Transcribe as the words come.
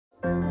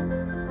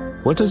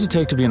What does it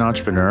take to be an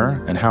entrepreneur,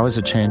 and how is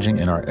it changing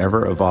in our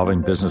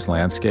ever-evolving business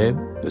landscape?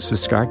 This is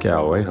Scott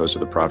Galloway, host of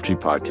the Prop G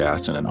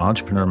podcast and an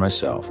entrepreneur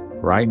myself.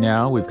 Right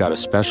now, we've got a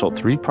special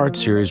 3-part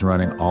series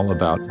running all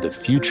about the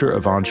future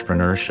of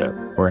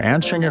entrepreneurship. We're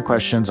answering your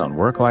questions on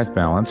work-life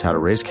balance, how to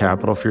raise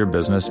capital for your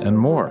business, and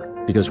more.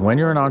 Because when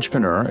you're an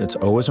entrepreneur, it's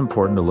always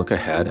important to look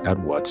ahead at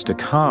what's to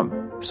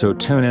come. So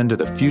tune in to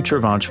the Future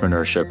of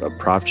Entrepreneurship, a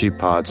Prop G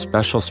pod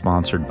special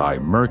sponsored by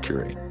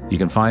Mercury. You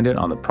can find it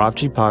on the Prop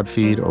G Pod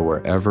feed or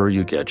wherever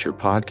you get your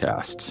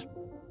podcasts.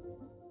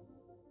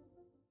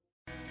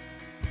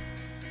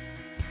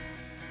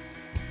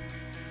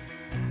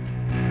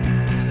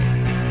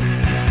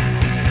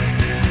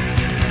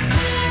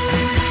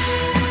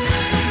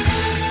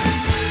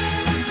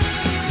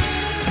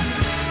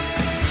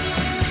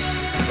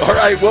 All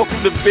right, welcome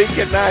to Bink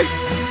at Night.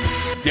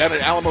 Down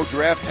at Alamo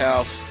Draft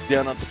House,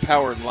 down at the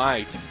Power and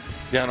Light,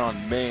 down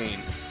on Main.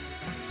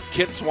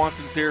 Kent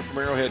Swanson's here from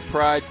Arrowhead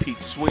Pride.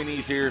 Pete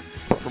Sweeney's here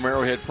from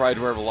Arrowhead Pride.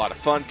 We're having a lot of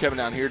fun coming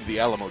down here to the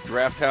Alamo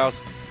Draft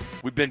House.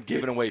 We've been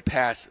giving away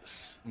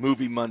passes,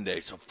 Movie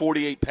Monday. So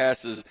 48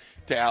 passes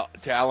to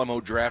Alamo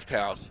Draft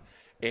House.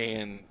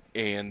 And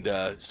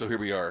so here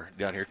we are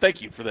down here.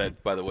 Thank you for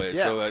that, by the way.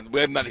 Yeah. So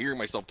I'm not hearing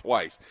myself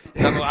twice.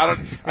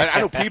 I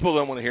know people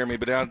don't want to hear me,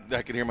 but now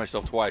I can hear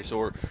myself twice.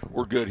 So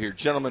we're good here.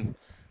 Gentlemen,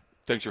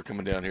 thanks for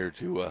coming down here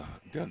to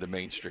down to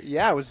Main Street.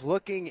 Yeah, I was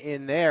looking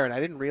in there, and I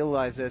didn't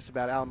realize this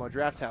about Alamo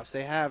Draft House.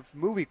 They have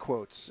movie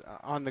quotes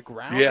on the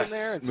ground in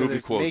there. And so movie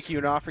quotes. Make you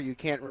an offer you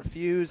can't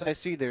refuse. I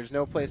see there's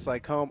no place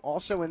like home.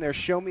 Also in there,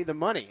 Show Me the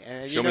Money.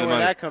 And Show you know me where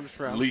money. That comes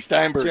from. Lee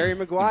Steinberg. Jerry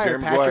Maguire,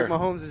 Patrick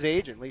Mahomes'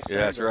 agent. Lee Steinberg.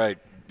 Yeah, that's right.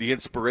 The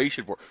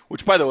inspiration for it.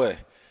 Which, by the way,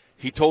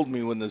 he told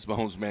me when this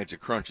Mahomes Magic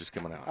Crunch is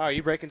coming out. Oh, are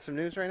you breaking some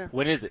news right now?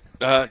 When is it?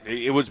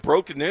 It was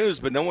broken news,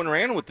 but no one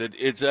ran with it.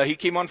 It's he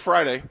came on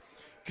Friday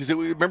because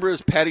we remember it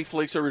was Patty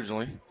Flakes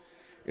originally.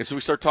 And so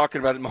we start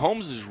talking about it.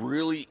 Mahomes is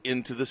really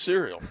into the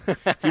cereal.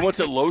 He wants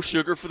it low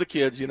sugar for the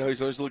kids. You know, he's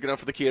always looking out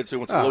for the kids, so he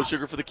wants it low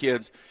sugar for the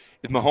kids.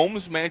 If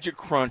Mahomes Magic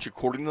Crunch,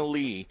 according to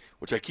Lee,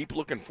 which I keep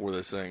looking for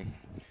this thing,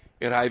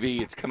 at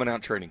IV, it's coming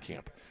out training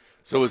camp.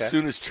 So as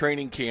soon as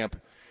training camp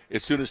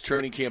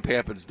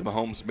happens, the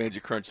Mahomes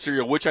Magic Crunch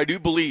cereal, which I do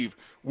believe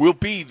will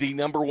be the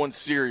number one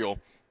cereal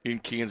in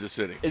Kansas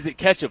City. Is it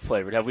ketchup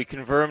flavored? Have we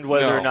confirmed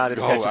whether or not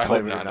it's ketchup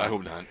flavored? I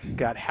hope not.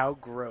 God, how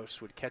gross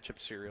would ketchup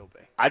cereal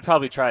be? I'd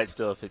probably try it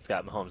still if it's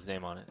got Mahomes'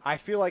 name on it. I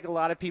feel like a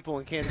lot of people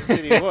in Kansas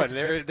City would.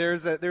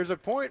 There's a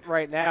point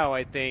right now,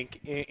 I think,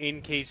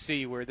 in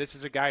KC where this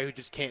is a guy who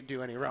just can't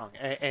do any wrong.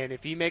 And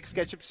if he makes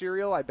ketchup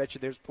cereal, I bet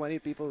you there's plenty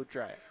of people who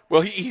try it.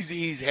 Well,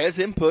 he has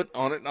input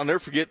on it. I'll never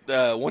forget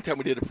one time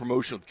we did a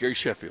promotion with Gary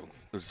Sheffield.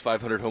 It was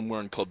 500 Home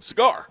Run Club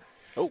cigar.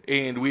 Oh.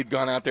 And we'd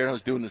gone out there and I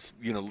was doing this,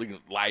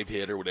 live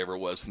hit or whatever it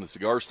was from the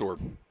cigar store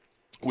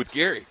with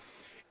Gary.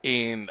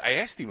 And I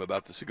asked him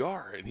about the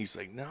cigar, and he's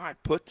like, no, I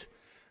put,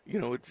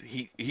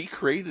 he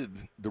created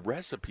the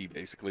recipe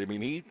basically. I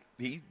mean,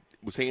 he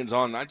was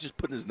hands-on, not just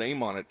putting his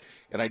name on it.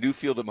 And I do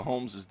feel that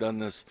Mahomes has done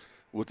this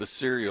with the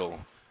cereal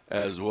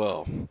as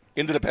well.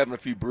 Ended up having a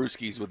few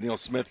brewskis with Neil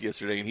Smith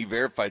yesterday, and he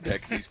verified that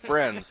because he's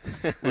friends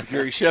with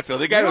Gary Sheffield.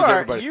 The guy knows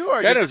everybody. You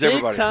are just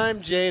big-time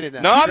jaded.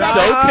 No, I'm not.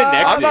 So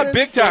connected. I'm not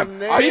big time.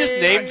 I just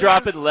name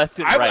dropping left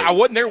and right. I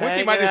wasn't there with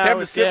him. I just happened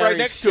to sit right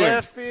next to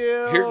him.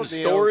 Hearing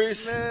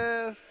stories.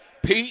 Smith.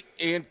 Pete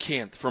and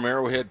Kent from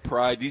Arrowhead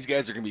Pride. These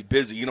guys are going to be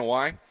busy. You know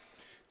why?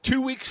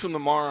 2 weeks from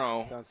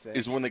tomorrow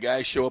is when the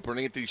guys show up when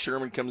Anthony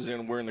Sherman comes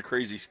in wearing the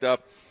crazy stuff.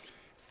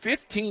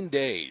 15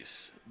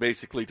 days,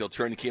 basically, till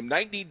training camp.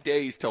 90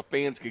 days till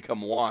fans can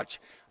come watch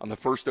on the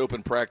first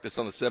open practice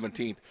on the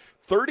 17th.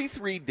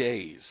 33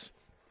 days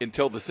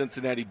until the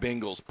Cincinnati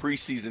Bengals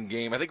preseason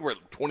game. I think we're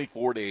at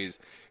 24 days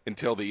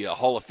until the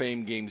Hall of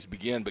Fame games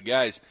begin. But,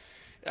 guys,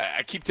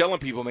 I keep telling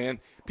people, man,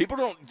 people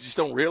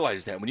don't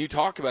realize that. When you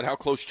talk about how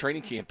close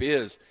training camp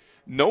is,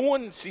 no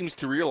one seems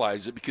to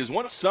realize it because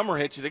once summer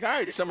hits, you think, all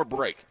right, it's summer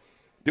break.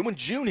 Then when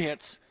June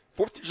hits,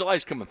 4th of July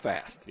is coming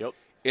fast. Yep.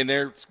 And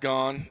there it's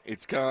gone,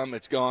 it's come,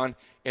 it's gone.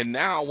 And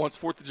now, once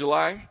 4th of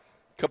July,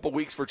 a couple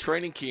weeks for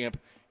training camp,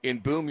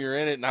 and boom, you're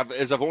in it. And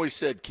as I've always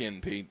said,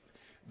 Ken, Pete,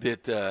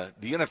 that the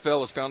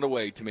NFL has found a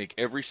way to make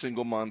every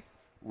single month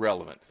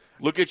relevant.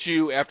 Look at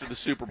you after the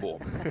Super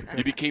Bowl.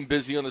 You became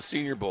busy on the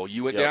Senior Bowl.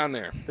 You went down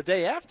there. The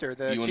day after,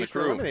 the you Chiefs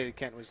were eliminated,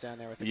 Kent was down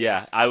there with the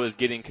Chiefs. I was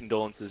getting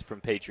condolences from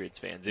Patriots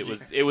fans. It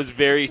was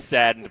very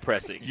sad and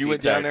depressing. You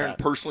went down there and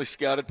personally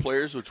scouted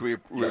players, which we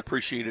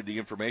appreciated the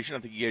information. I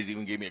think you guys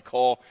even gave me a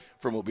call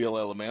from Mobile,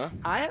 Alabama.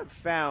 I have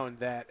found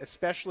that,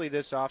 especially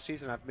this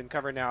offseason, I've been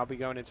covering now. I'll be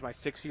going into my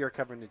 6th year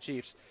covering the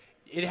Chiefs.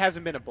 It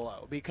hasn't been a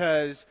blow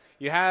because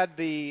you had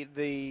the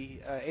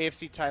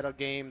AFC title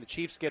game. The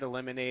Chiefs get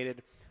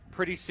eliminated.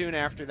 Pretty soon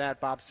after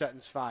that, Bob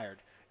Sutton's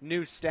fired.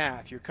 new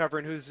staff. You're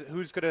covering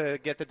who's going to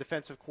get the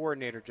defensive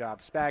coordinator job.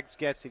 Spags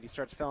gets it. He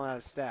starts filling out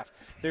his staff.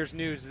 There's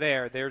news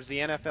there. There's the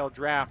NFL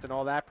draft and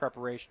all that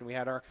preparation. We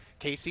had our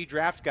KC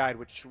draft guide,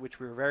 which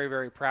we were very,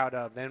 very proud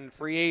of. Then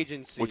free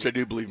agency. Which I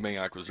do believe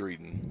Mayock was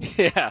reading.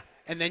 Yeah.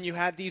 And then you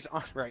had these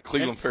right.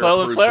 Cleveland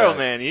Farrell,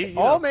 man.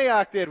 All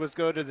Mayock did was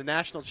go to the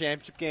national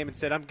championship game and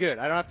said, "I'm good.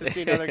 I don't have to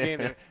see another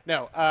game."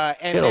 No.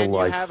 And then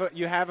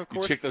you have of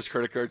course. You check those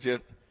credit cards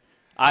yet?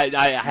 I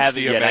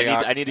haven't yet.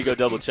 I need to go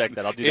double check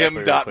that. I'll do that. M.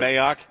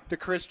 Mayock. The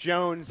Chris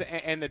Jones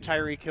and the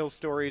Tyreek Hill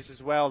stories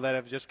as well that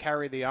have just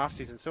carried the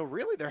offseason. So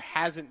really, there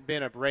hasn't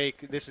been a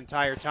break this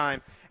entire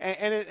time.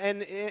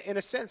 And in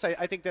a sense,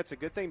 I think that's a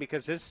good thing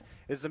because this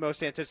is the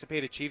most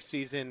anticipated Chiefs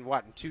season,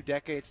 in 2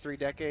 decades, 3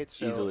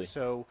 decades? Easily.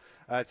 So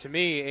to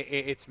me,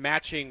 it's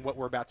matching what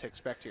we're about to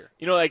expect here.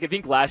 I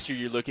think last year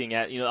you're looking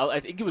at,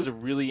 I think it was a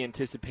really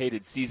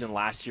anticipated season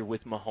last year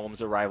with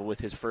Mahomes' arrival, with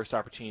his first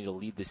opportunity to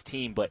lead this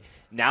team. But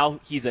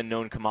now he's a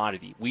known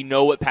commodity. We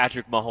know what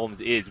Patrick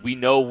Mahomes is. We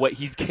know what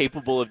he's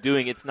capable of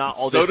doing. It's not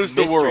all this mystery. So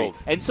does the world.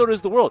 And so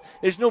does the world.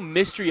 There's no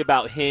mystery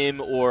about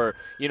him or,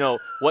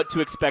 what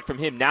to expect from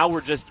him. Now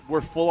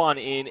we're full on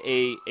in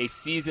a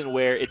season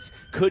where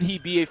could he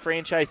be a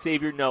franchise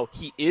savior? No,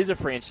 he is a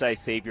franchise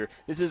savior.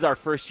 This is our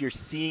first year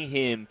seeing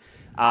him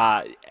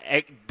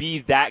be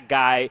that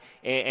guy,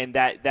 and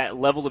that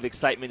level of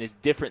excitement is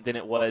different than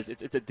it was.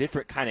 It's a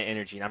different kind of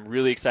energy, and I'm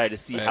really excited to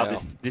see how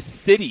this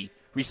city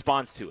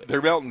responds to it.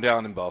 They're melting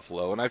down in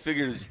Buffalo, and I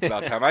figured it's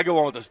about time. I go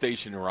on with the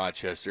station in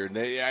Rochester, and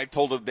I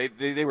told them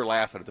they were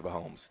laughing at the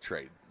Mahomes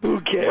trade.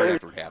 Who cares? Right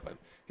after it happened.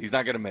 He's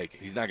not going to make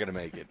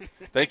it.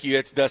 Thank you.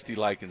 It's Dusty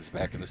Likens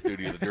back in the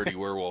studio, the Dirty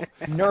Werewolf.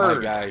 Nerd.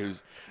 My guy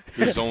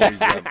who's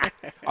always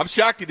I'm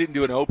shocked he didn't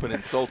do an open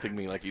insulting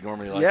me like he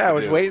normally likes to do. I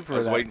was waiting for that. I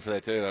was waiting for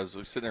that, too. I was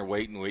sitting there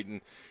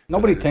waiting.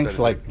 Nobody thinks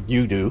like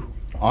you do,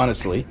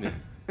 honestly.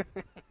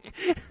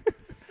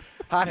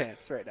 Hot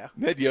hands right now.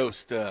 Ned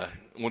Yost,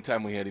 one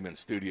time we had him in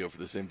studio for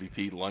this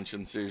MVP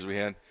luncheon series we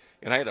had,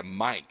 and I had a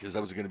mic because I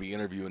was going to be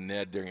interviewing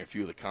Ned during a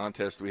few of the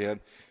contests we had,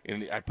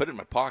 and I put it in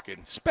my pocket,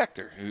 and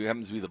Spectre, who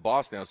happens to be the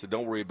boss now, said,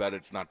 "Don't worry about it,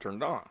 it's not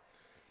turned on."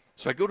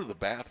 So I go to the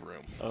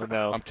bathroom. Oh,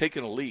 no. I'm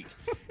taking a leak,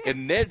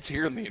 and Ned's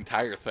hearing the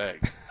entire thing.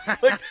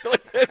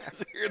 like Ned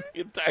was hearing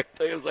the entire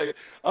thing. I was like,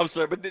 I'm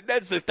sorry, but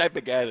Ned's the type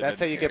of guy that's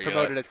how you get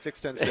promoted at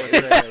 610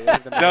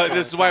 Sports. No,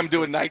 this is why I'm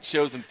doing night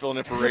shows and filling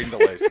in for rain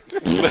delays.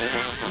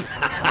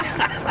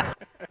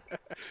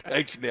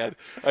 Thanks, Ned.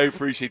 I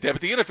appreciate that.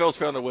 But the NFL's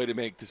found a way to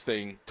make this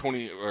thing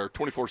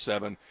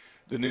 24/7.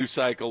 The news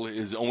cycle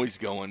is always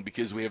going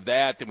because we have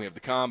that, then we have the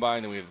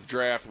combine, then we have the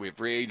draft, we have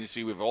free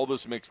agency, we have all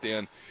this mixed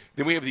in.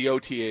 Then we have the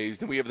OTAs,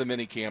 then we have the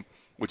mini camp,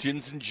 which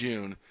ends in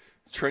June.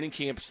 Training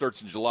camp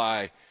starts in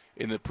July,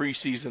 in the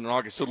preseason in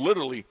August. So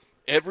literally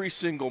every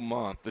single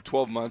month, the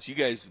 12 months, you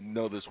guys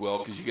know this well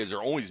because you guys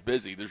are always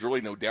busy. There's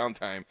really no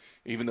downtime,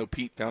 even though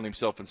Pete found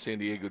himself in San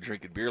Diego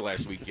drinking beer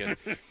last weekend.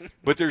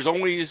 But there's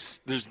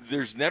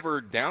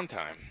never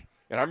downtime.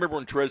 And I remember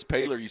when Terez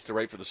Paylor used to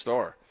write for the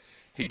Star.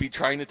 He'd be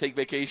trying to take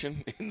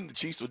vacation, and the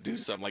Chiefs would do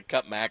something like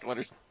cut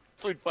Macklin,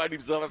 so he'd find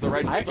himself after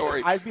writing a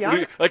story. I'd be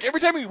honest. Like every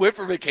time he went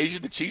for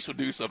vacation, the Chiefs would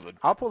do something.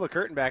 I'll pull the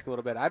curtain back a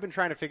little bit. I've been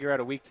trying to figure out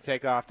a week to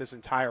take off this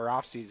entire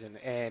offseason,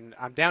 and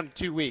I'm down to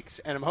 2 weeks.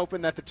 And I'm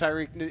hoping that the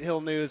Tyreek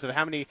Hill news of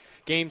how many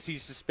games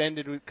he's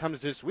suspended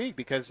comes this week,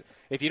 because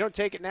if you don't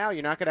take it now,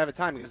 you're not going to have a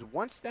time. Because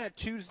once that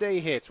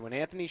Tuesday hits, when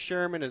Anthony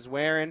Sherman is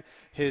wearing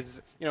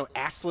his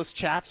assless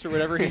chaps or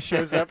whatever he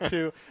shows up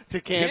to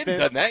camp. He hasn't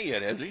done that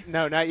yet, has he?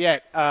 No, not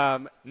yet.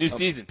 New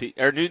season, Pete,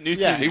 or new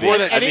yeah. season. He wore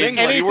that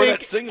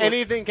singlet.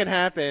 Anything can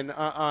happen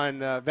on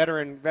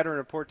Veteran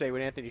Report Day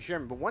with Anthony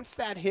Sherman. But once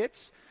that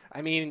hits,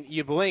 I mean,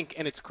 you blink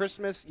and it's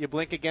Christmas. You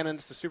blink again and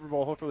it's the Super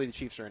Bowl. Hopefully the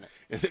Chiefs are in it.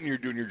 And then you're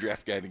doing your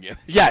draft guide again.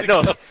 Yeah,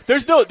 no,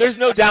 there's no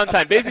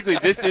downtime. Basically,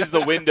 this is the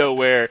window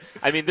where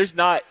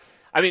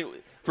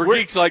for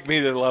geeks like me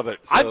that love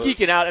it. So. I'm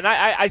geeking out, and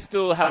I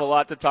still have a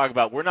lot to talk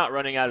about. We're not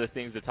running out of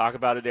things to talk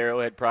about at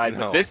Arrowhead Pride,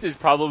 but this is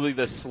probably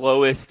the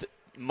slowest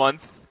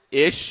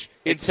month-ish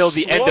until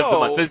the end of the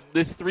month,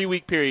 this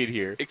 3-week period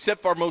here.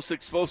 Except for our most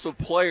explosive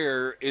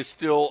player is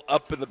still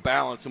up in the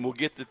balance, and we'll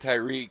get to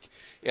Tyreek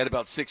at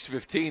about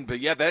 6:15. But,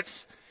 yeah,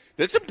 that's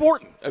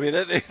important. I mean,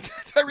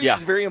 Tyreek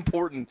is very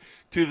important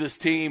to this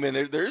team, and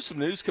there's some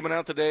news coming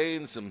out today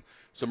and some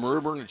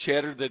rumor and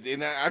chatter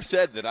and I've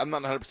said that I'm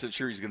not 100%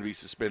 sure he's going to be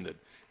suspended,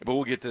 but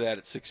we'll get to that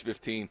at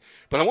 6:15.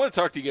 But I want to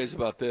talk to you guys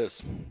about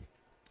this.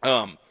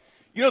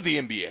 The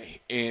NBA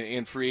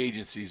and free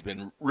agency has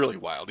been really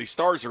wild. These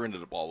stars are into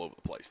the ball all over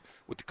the place.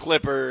 With the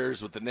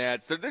Clippers, with the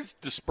Nets, they're just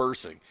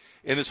dispersing.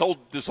 And this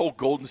whole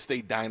Golden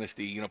State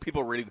dynasty,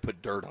 people are ready to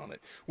put dirt on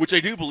it, which I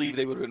do believe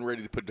they would have been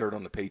ready to put dirt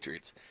on the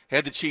Patriots.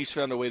 Had the Chiefs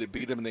found a way to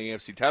beat them in the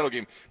AFC title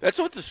game. That's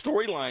what the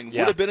storyline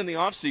would have been in the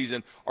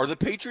offseason. Are the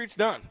Patriots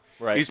done?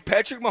 Right. Is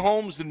Patrick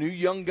Mahomes the new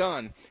young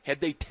gun? Had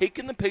they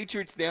taken the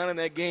Patriots down in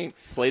that game,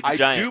 Slayed the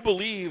Giant. I do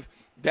believe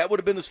that would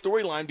have been the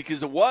storyline,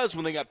 because it was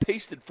when they got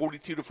pasted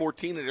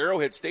 42-14 at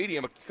Arrowhead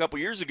Stadium a couple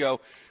years ago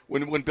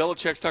when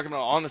Belichick's talking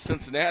about on to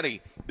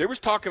Cincinnati. There was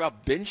talk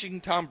about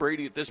benching Tom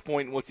Brady at this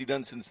point, and what's he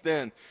done since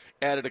then?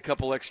 Added a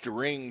couple extra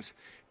rings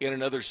in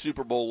another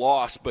Super Bowl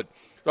loss. But,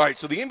 all right,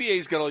 so the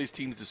NBA's got all these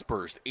teams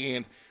dispersed,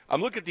 and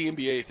I'm looking at the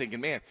NBA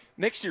thinking, man,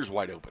 next year's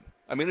wide open.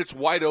 I mean, it's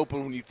wide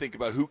open when you think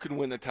about who can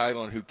win the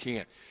title and who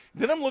can't.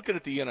 Then I'm looking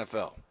at the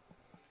NFL,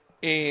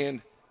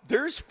 and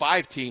there's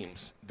 5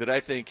 teams that I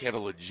think have a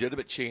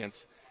legitimate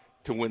chance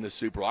to win the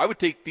Super Bowl. I would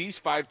take these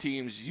 5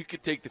 teams. You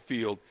could take the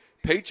field: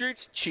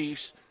 Patriots,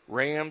 Chiefs,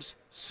 Rams,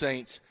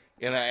 Saints,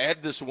 and I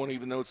add this one,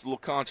 even though it's a little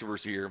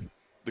controversy here,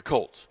 the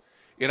Colts.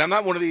 And I'm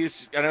not one of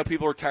these, I know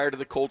people are tired of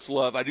the Colts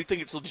love. I do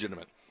think it's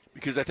legitimate,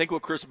 because I think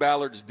what Chris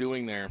Ballard's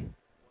doing there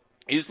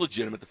is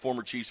legitimate, the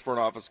former Chiefs front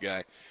office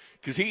guy,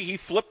 because he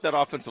flipped that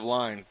offensive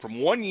line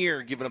from 1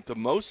 year giving up the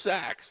most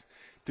sacks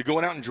to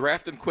going out and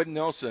drafting Quentin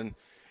Nelson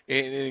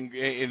and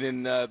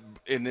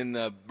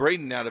then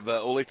Braden out of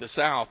Olathe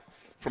South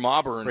from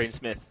Auburn.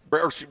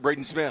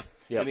 Braden Smith.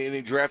 Yep. And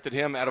he drafted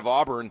him out of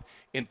Auburn,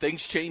 and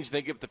things changed.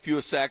 They give the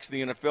fewest sacks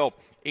in the NFL.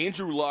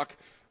 Andrew Luck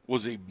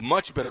was a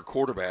much better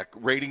quarterback,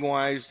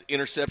 rating-wise,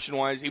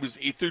 interception-wise.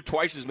 He threw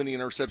twice as many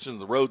interceptions on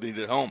the road than he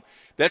did at home.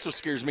 That's what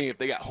scares me. If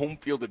they got home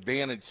field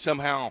advantage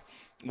somehow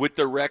with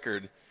their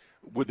record,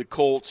 would the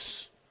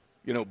Colts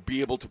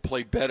be able to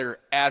play better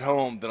at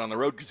home than on the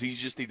road, because he's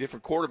just a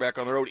different quarterback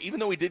on the road, even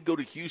though he did go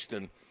to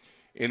Houston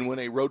and win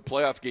a road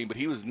playoff game, but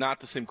he was not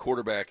the same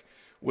quarterback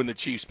when the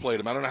Chiefs played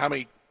him. I don't know how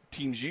many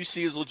teams you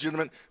see as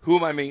legitimate. Who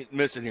am I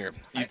missing here?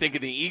 You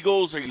thinking the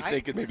Eagles, or you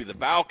thinking maybe the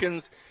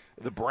Falcons,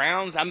 the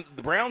Browns?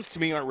 The Browns, to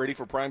me, aren't ready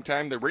for prime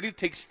time. They're ready to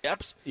take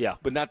steps,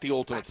 but not the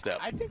ultimate step.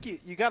 I think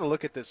you got to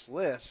look at this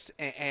list,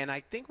 and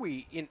I think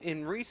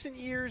in recent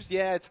years,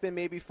 it's been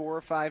maybe 4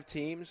 or 5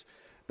 teams.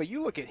 But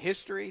you look at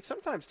history,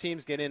 sometimes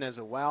teams get in as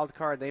a wild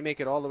card. They make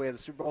it all the way to the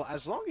Super Bowl.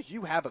 As long as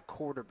you have a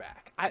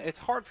quarterback, it's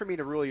hard for me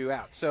to rule you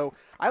out. So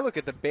I look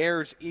at the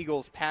Bears,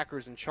 Eagles,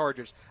 Packers, and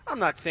Chargers. I'm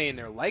not saying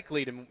they're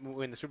likely to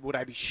win the Super Bowl. Would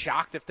I be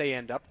shocked if they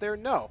end up there?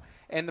 No.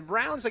 And the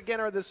Browns, again,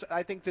 are this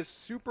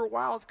super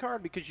wild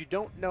card, because you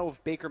don't know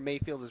if Baker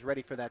Mayfield is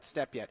ready for that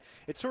step yet.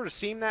 It sort of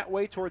seemed that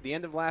way toward the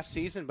end of last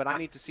season, but I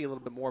need to see a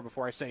little bit more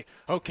before I say,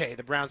 okay,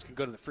 the Browns can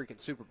go to the freaking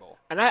Super Bowl.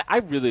 And I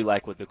really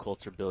like what the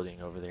Colts are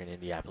building over there in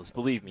Indianapolis.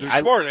 Believe me. They're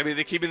smart. I mean,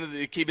 they keep in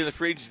the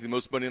free agency the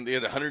most money. They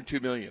had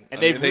 $102 million. And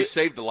they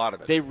saved a lot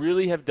of it. They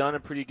really have done a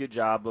pretty good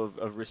job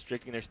of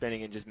restricting their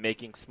spending and just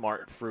making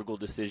smart, frugal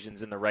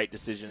decisions and the right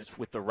decisions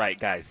with the right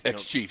guys.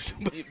 Ex-Chiefs.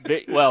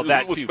 Well,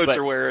 that too.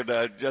 Spencer Ware and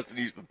Justin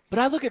Houston. But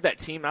I look at that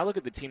team, and I look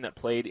at the team that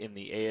played in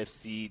the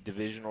AFC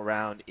divisional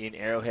round in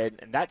Arrowhead,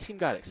 and that team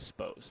got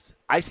exposed.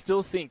 I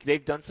still think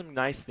they've done some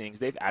nice things.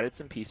 They've added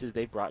some pieces.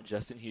 They've brought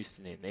Justin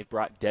Houston in. They've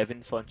brought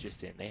Devin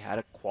Funchess in. They had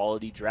a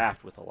quality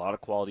draft with a lot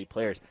of quality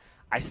players.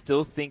 I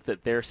still think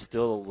that they're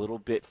still a little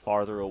bit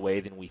farther away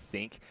than we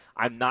think.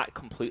 I'm not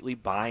completely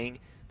buying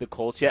the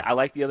Colts yet. I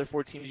like the other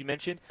 4 teams you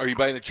mentioned. Are you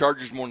buying the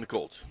Chargers more than the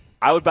Colts?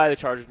 I would buy the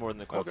Chargers more than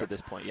the Colts at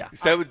this point, yeah.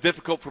 That was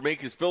difficult for me,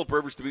 because Phillip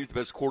Rivers, to me, is the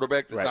best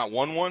quarterback that's not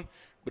won one,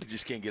 but he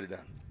just can't get it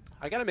done.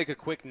 I got to make a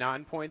quick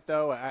non-point,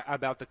 though,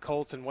 about the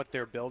Colts and what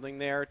they're building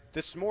there.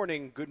 This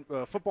morning,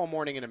 Football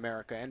Morning in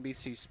America,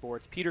 NBC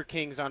Sports, Peter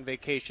King's on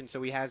vacation,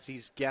 so he has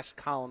these guest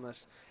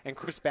columnists. And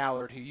Chris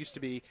Ballard, who used to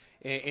be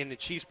in the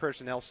Chiefs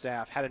personnel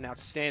staff, had an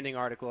outstanding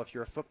article. If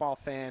you're a football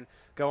fan,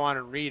 go on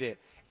and read it.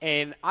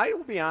 And I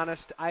will be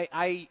honest,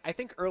 I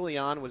think early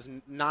on was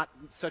not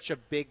such a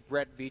big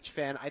Brett Veach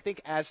fan. I think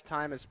as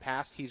time has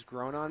passed, he's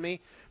grown on me.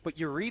 But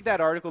you read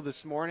that article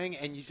this morning,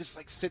 and you just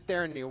sit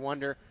there and you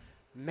wonder,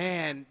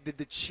 man, did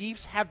the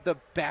Chiefs have the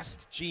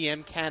best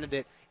GM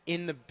candidate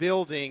in the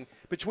building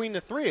between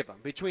the 3 of them?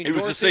 It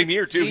was the same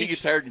year, too. Veach, he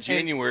gets hired in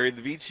January.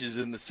 The Veach is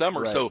in the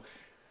summer. Right. So.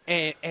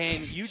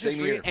 And you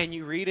just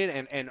read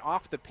it, and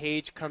off the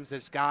page comes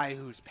this guy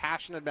who's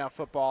passionate about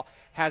football,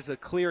 has a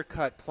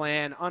clear-cut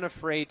plan,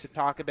 unafraid to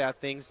talk about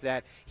things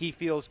that he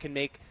feels can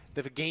make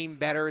the game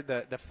better,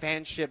 the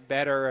fanship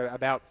better,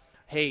 about,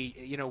 hey,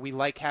 we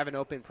like having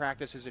open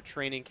practices at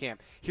training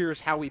camp.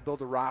 Here's how we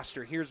build a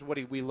roster. Here's what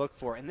we look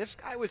for. And this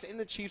guy was in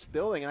the Chiefs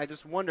building, and I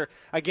just wonder,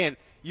 again,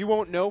 you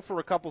won't know for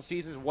a couple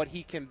seasons what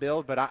he can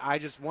build, but I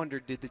just wonder,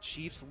 did the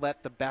Chiefs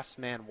let the best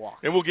man walk?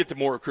 And we'll get to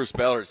more of Chris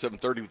Ballard at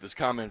 7:30 with his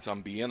comments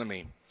on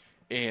Bieniemy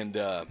and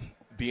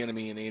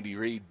Andy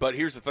Reid. But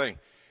here's the thing,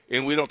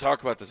 and we don't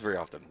talk about this very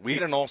often. We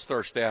had an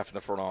all-star staff in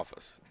the front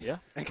office. Yeah.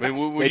 I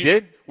mean, they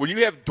did. When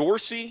you have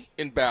Dorsey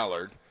and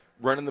Ballard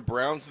running the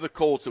Browns and the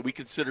Colts, that we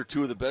consider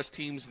 2 of the best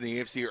teams in the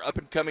AFC, or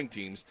up-and-coming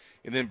teams,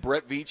 and then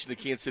Brett Veach and the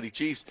Kansas City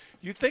Chiefs,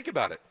 you think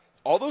about it.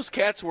 All those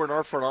cats were in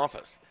our front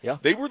office. Yeah.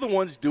 They were the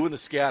ones doing the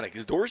scouting,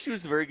 because Dorsey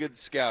was a very good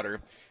scouter,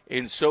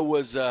 and so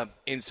was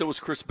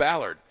Chris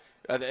Ballard.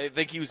 I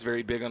think he was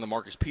very big on the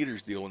Marcus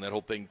Peters deal when that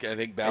whole thing. I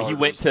think Ballard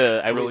he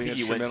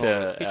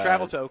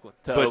traveled to Oakland.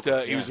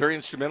 He was very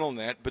instrumental in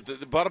that. But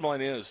the bottom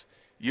line is,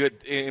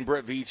 and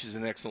Brett Veach is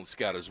an excellent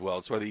scout as well.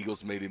 That's why the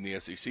Eagles made him the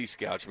SEC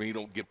scout. I mean, you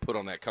don't get put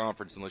on that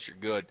conference unless you're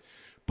good.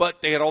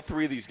 But they had all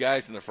 3 of these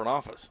guys in the front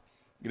office.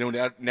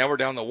 Now we're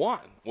down to 1.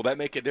 Will that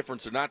make a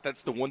difference or not?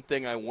 That's the one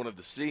thing I wanted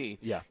to see.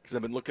 Yeah. Because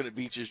I've been looking at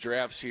Veach's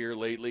drafts here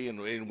lately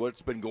and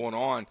what's been going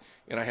on,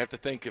 and I have to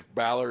think if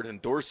Ballard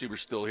and Dorsey were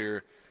still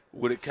here,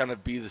 would it kind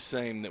of be the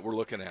same that we're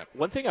looking at?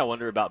 One thing I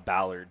wonder about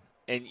Ballard,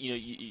 and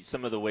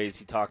some of the ways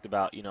he talked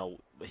about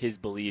his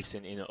beliefs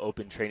in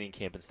open training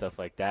camp and stuff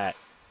like that.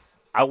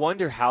 I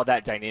wonder how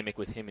that dynamic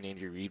with him and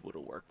Andy Reid would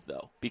have worked,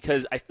 though,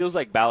 because I feels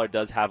like Ballard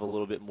does have a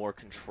little bit more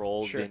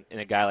control than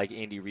a guy like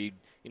Andy Reid.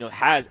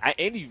 Has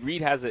Andy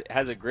Reid has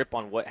a grip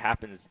on what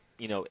happens,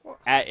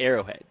 at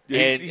Arrowhead.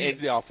 Yeah, he's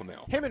the alpha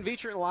male. Him and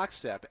Veach are in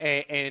lockstep,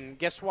 and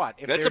guess what?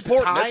 If That's there's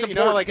important. a tie, That's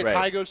important. like a tie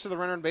Right. goes to the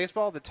runner in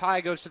baseball, the tie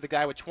goes to the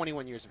guy with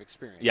 21 years of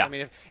experience. Yeah. I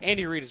mean, if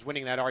Andy Reid is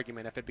winning that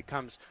argument, if it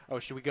becomes,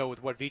 should we go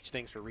with what Veach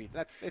thinks for Reid?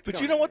 But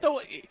you know what,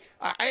 though?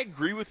 I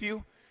agree with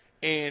you.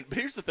 But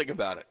here's the thing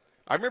about it.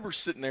 I remember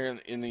sitting there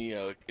in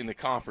the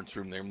conference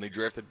room there when they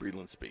drafted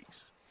Breland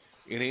Speaks.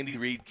 And Andy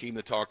Reid came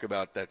to talk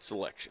about that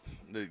selection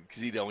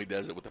because he only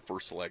does it with the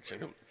first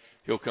selection.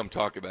 He'll come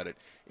talk about it.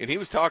 And he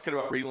was talking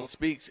about Breland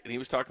Speaks, and he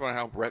was talking about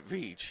how Brett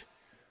Veach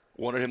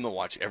wanted him to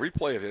watch every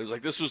play of it. It was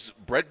like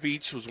Brett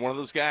Veach was one of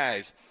those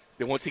guys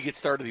that once he gets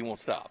started, he won't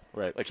stop.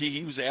 Right. Like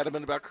he was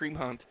adamant about Kareem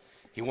Hunt.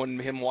 He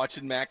wanted him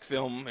watching Mac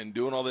film and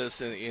doing all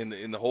this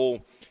in the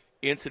whole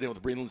incident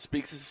with Breland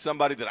Speaks. This is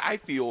somebody that I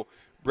feel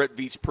Brett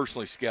Veach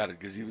personally scouted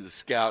because he was a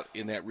scout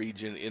in that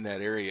region, in that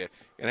area,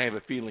 and I have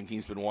a feeling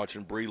he's been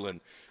watching Breland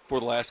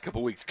for the last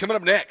couple of weeks. Coming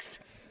up next,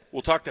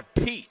 we'll talk to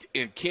Pete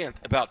and Kent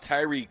about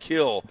Tyreek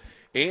Hill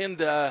and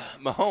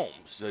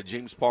Mahomes.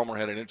 James Palmer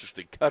had an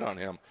interesting cut on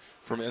him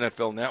from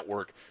NFL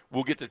Network.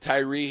 We'll get to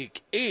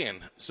Tyreek and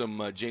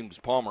some James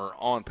Palmer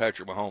on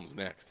Patrick Mahomes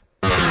next.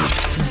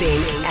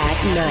 Bink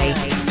at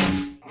Night.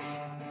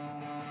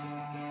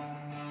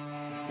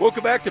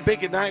 Welcome back to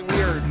Bink at Night.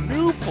 We are a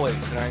new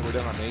place tonight. We're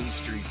down on Main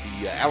Street,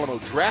 the Alamo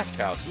Draft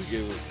House. We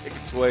give those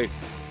tickets away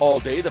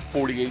all day, the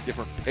 48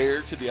 different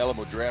pair to the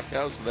Alamo Draft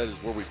House. So that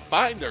is where we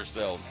find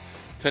ourselves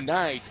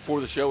tonight for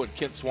the show. And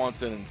Kent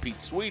Swanson and Pete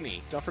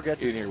Sweeney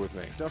here with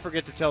me. Don't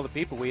forget to tell the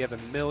people we have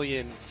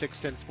 1,000,000 6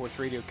 Cents Sports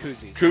Radio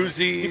koozies.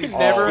 Koozies,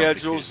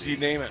 schedules, you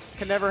name it.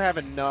 Can never have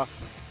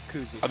enough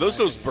koozies. Are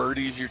those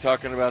birdies you're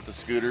talking about, the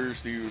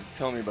scooters? You were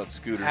telling me about the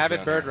scooters.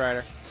 Avid bird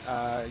rider.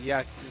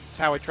 Yeah, it's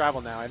how I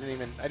travel now. I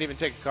didn't even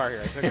take a car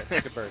here. I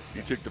took a bird.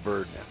 You took the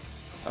bird. Yeah.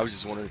 I was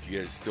just wondering if you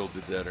guys still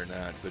did that or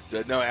not.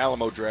 But no,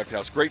 Alamo Draft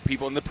House, great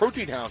people. And the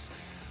Protein House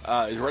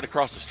is right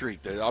across the street.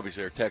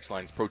 Obviously, our text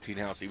line is Protein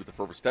House, Eat with the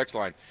Purpose text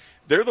line.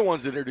 They're the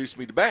ones that introduced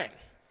me to Bang.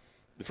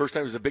 The first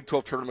time it was a Big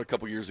 12 tournament a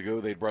couple years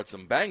ago. They brought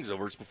some Bangs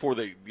over. It's before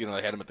they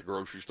had them at the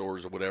grocery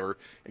stores or whatever,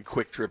 and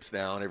Quick Trips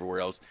now and everywhere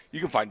else. You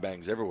can find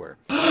Bangs everywhere.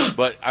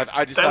 But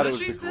I just thought it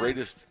was the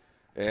greatest.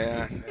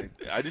 Yeah,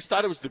 I just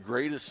thought it was the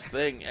greatest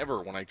thing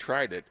ever when I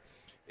tried it.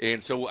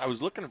 And so I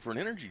was looking for an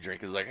energy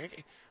drink. I was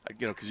like,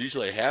 because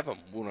usually I have them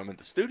when I'm at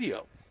the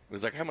studio. It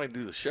was like, how am I going to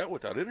do the show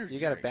without energy You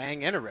got drinks? a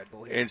Bang and a Red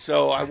Bull here. And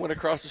so I went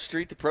across the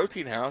street to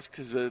Protein House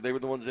because they were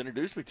the ones that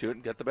introduced me to it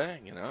and got the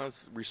Bang.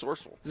 It's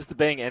resourceful. Is this the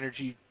Bang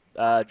Energy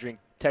drink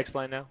text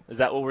line now? Is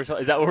that what we're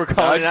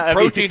calling it's it?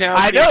 Protein House.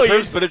 I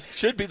know, but it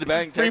should be the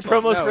Bang free text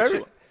line. promos for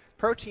everyone.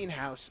 Protein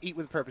House, Eat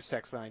with Purpose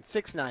text line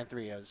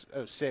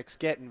 69306.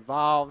 Get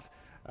involved.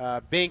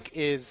 Bink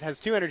has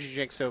 2 energy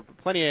drinks, so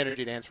plenty of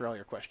energy to answer all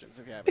your questions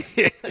if you have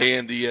them.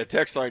 And the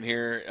text line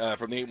here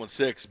from the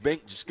 816,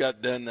 Bink just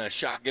got done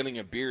shotgunning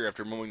a beer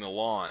after mowing the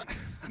lawn.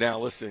 Now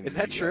listen. Is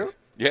that true?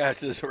 Yeah, it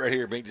says right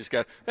here. Bink just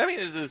got –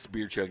 this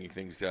beer chugging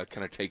thing's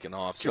kind of taken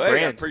off. It's So your I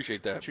brand.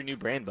 appreciate that. It's your new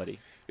brand, buddy.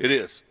 It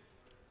is.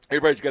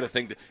 Everybody's got to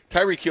think that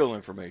Tyreek Hill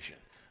information.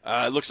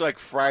 It looks like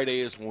Friday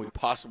is when we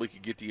possibly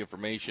could get the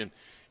information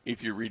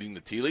if you're reading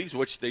the tea leaves,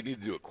 which they need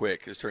to do it quick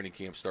because training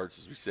camp starts,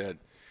 as we said,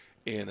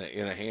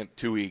 in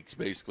 2 weeks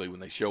basically when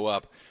they show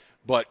up.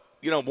 But,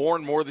 more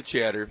and more the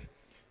chatter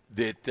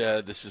that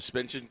the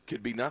suspension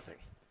could be nothing.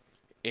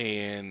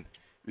 And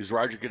is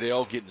Roger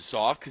Goodell getting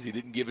soft because he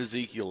didn't give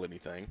Ezekiel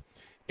anything?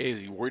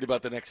 Is he worried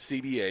about the next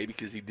CBA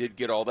because he did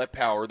get all that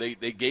power? They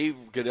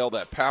gave Goodell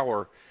that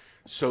power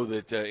so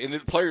that and the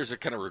players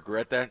that kind of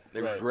regret that.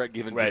 They regret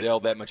giving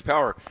Goodell that much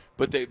power.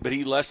 But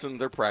he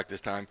lessened their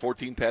practice time,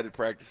 14 padded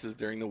practices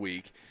during the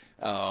week.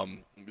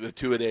 The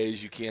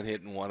 2-a-days, you can't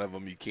hit in one of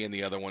them, you can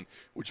the other one,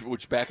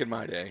 which back in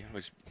my day,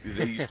 which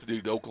they used to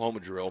do the Oklahoma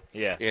drill,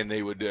 and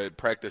they would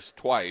practice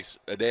twice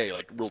a day,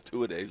 like real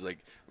 2-a-days, like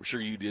I'm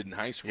sure you did in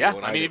high school. Yeah,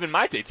 and I mean, even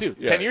my day, too,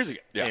 10 years ago.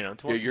 Yeah,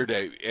 your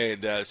day.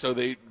 And so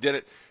they did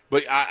it.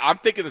 But I'm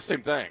thinking the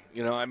same thing.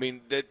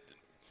 That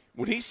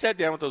when he sat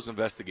down with those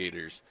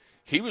investigators,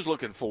 he was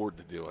looking forward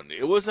to doing it.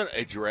 It wasn't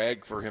a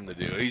drag for him to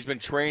do. He's been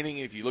training.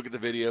 If you look at the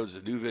videos,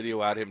 a new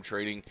video out of him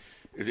training,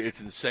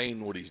 it's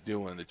insane what he's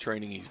doing, the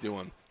training he's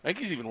doing. I think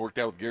he's even worked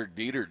out with Garrett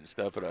Dieter and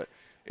stuff at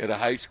a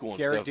high school and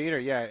Garrett stuff.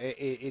 Dieter, yeah.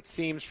 It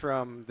seems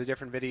from the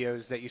different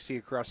videos that you see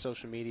across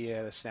social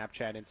media, the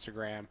Snapchat,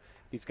 Instagram,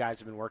 these guys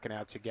have been working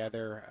out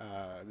together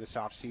this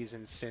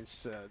offseason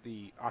since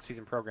the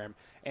offseason program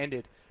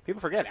ended. people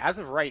forget, as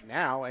of right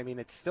now, I mean,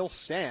 it still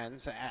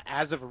stands.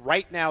 As of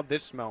right now,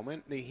 this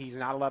moment, he's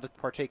not allowed to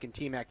partake in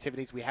team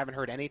activities. We haven't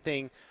heard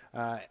anything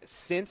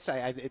since.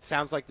 It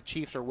sounds like the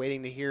Chiefs are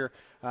waiting to hear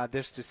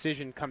this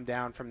decision come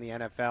down from the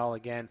NFL.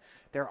 Again,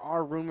 there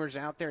are rumors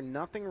out there,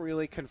 nothing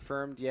really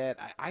confirmed yet.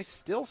 I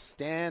still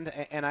stand,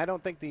 and I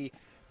don't think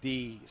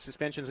the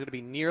suspension is going to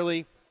be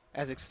nearly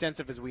as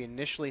extensive as we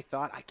initially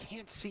thought. I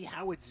can't see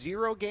how it's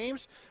 0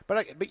 games,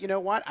 but you know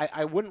what?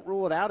 I wouldn't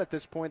rule it out at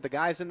this point. The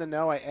guy's in the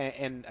know,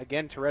 and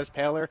again, Therese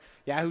Paler,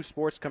 Yahoo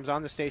Sports, comes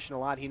on the station a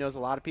lot. He knows a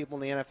lot of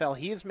people in the NFL.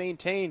 He has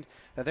maintained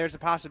that there's a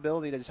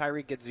possibility that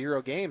Tyreek gets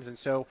 0 games, and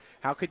so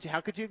how could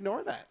you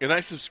ignore that? And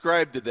I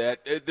subscribe to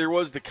that. There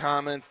was the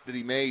comments that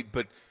he made,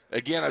 but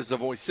again, as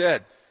I've always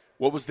said,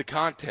 what was the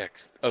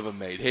context of him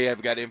made? Hey,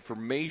 I've got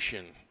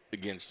information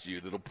against you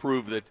that'll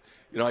prove that,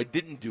 I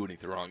didn't do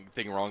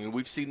anything wrong. And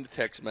we've seen the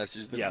text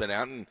messages that have been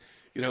out, and,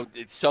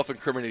 it's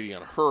self-incriminating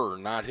on her,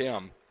 not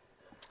him.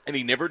 And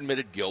he never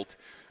admitted guilt,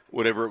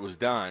 whatever it was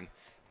done.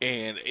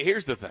 And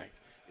here's the thing.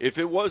 If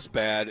it was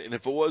bad and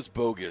if it was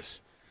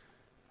bogus,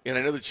 and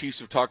I know the Chiefs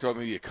have talked about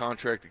maybe a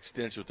contract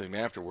extension with him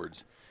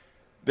afterwards,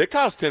 that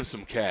cost him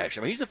some cash.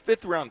 I mean, he's a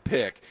 5th-round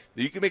pick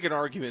that you can make an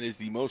argument is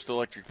the most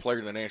electric player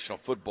in the National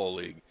Football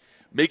League,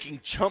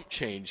 making chump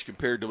change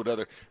compared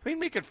to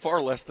making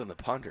far less than the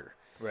punter.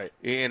 Right.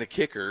 And a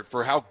kicker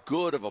for how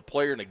good of a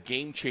player and a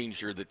game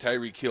changer that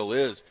Tyreek Hill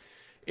is.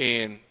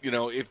 And,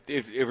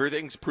 if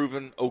everything's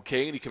proven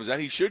okay and he comes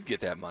out, he should get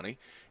that money.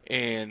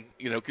 And,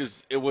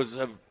 because it was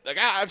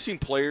I've seen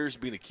players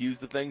being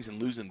accused of things and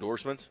lose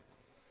endorsements,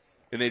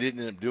 and they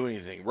didn't end up doing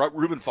anything.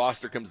 Reuben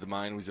Foster comes to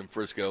mind. When he's in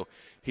Frisco.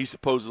 He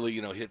supposedly,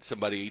 hit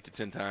somebody 8 to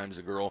 10 times,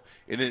 a girl,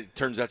 and then it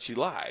turns out she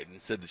lied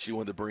and said that she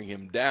wanted to bring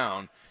him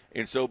down.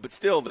 And so, but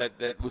still,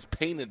 that was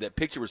painted. That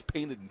picture was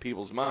painted in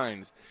people's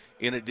minds,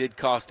 and it did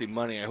cost him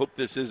money. I hope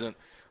this isn't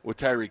with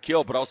Tyreek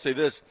Hill, but I'll say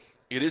this: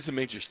 it is a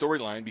major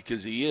storyline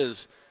because he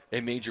is a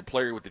major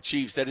player with the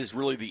Chiefs. That is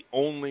really the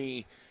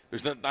only.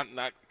 There's not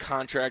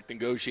contract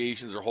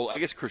negotiations or whole. I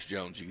guess Chris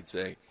Jones, you could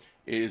say,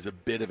 is a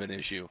bit of an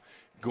issue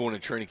going to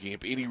training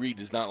camp. Andy Reid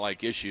does not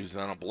like issues,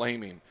 and I don't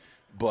blame him.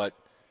 But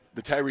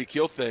the Tyreek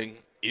Hill thing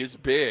is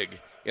big,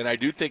 and I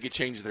do think it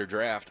changed their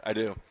draft. I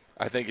do.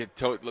 I think it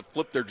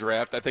flipped their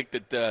draft. I think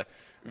that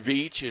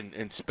Veach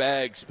and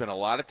Spag spent a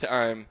lot of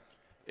time,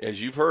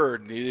 as you've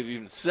heard, and they've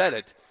even said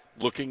it,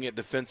 looking at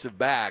defensive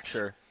backs.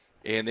 Sure.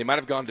 And they might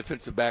have gone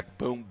defensive back,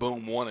 boom,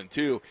 1 and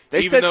 2.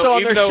 They said so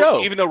on their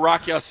show. Even though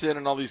Rock Ya-Sin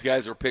and all these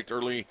guys were picked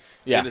early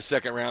in the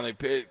second round,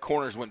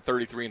 corners went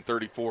 33 and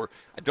 34.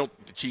 The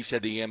Chiefs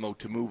had the ammo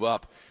to move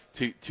up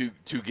to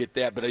get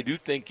that. But I do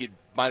think it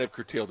might have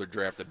curtailed their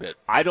draft a bit.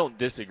 I don't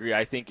disagree.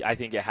 I think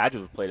it had to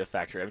have played a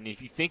factor. I mean,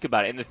 if you think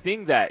about it, and the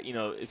thing that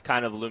is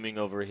kind of looming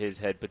over his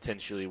head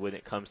potentially when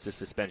it comes to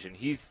suspension,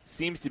 he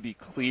seems to be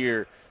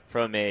clear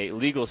from a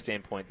legal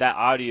standpoint. That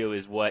audio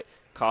is what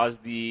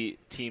caused the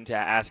team to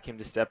ask him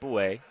to step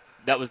away.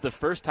 That was the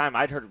first time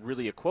I'd heard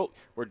really a quote,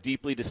 "We're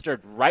deeply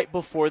disturbed." Right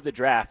before the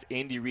draft,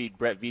 Andy Reid,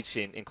 Brett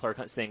Veach, and Clark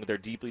Hunt saying they're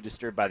deeply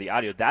disturbed by the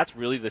audio. That's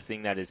really the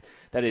thing that is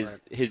right.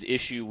 His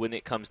issue when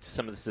it comes to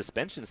some of the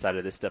suspension side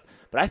of this stuff.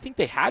 But I think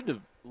they had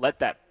to let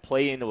that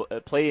play into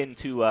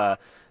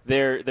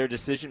their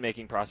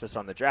decision-making process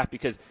on the draft,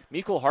 because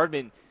Mecole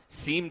Hardman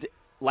seemed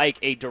like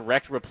a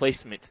direct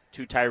replacement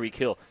to Tyreek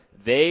Hill.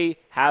 They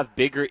have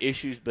bigger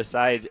issues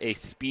besides a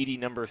speedy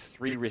number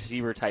 3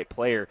 receiver type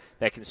player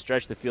that can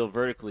stretch the field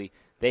vertically.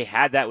 They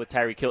had that with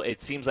Tyreek Hill. It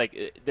seems like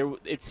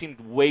it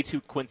seemed way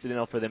too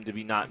coincidental for them to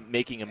be not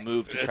making a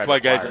move to try to That's why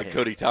guys like him.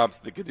 Cody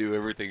Thompson that could do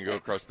everything and go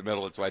across the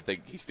middle. That's why I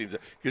think he stands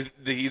up, because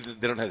they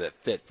don't have that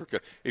fit for.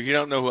 If you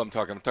don't know who I'm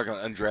talking about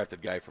an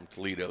undrafted guy from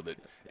Toledo that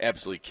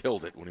absolutely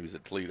killed it when he was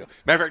at Toledo.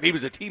 Matter of fact, he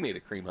was a teammate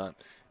of Kareem Hunt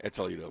at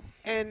Toledo.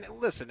 And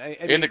listen, I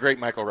mean, the great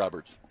Michael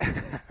Roberts.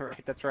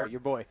 Right, that's right, your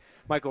boy,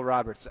 Michael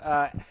Roberts.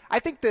 I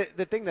think the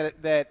thing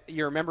that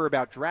you remember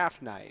about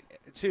draft night,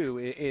 too,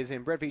 is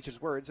in Brett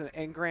Veach's words,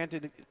 and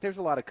granted, there's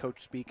a lot of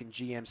coach speak and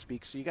GM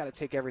speak, so you got to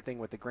take everything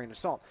with a grain of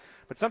salt.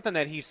 But something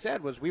that he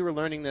said was, we were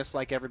learning this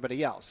like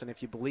everybody else, and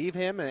if you believe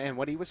him and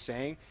what he was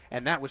saying,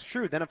 and that was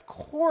true, then of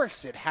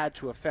course it had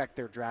to affect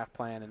their draft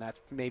plan, and that's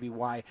maybe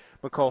why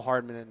Mecole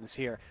Hardman is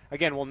here.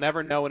 Again, we'll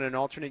never know in an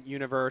alternate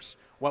universe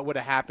what would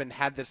have happened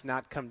had this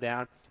not come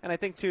down. And I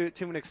think to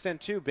an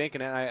extent, too, Bink,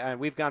 and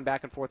we've gone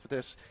back and forth with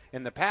this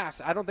in the past,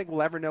 I don't think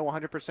we'll ever know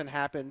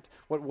 100%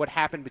 what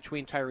happened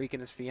between Tyreek and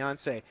his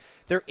fiancée.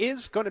 There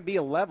is going to be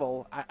a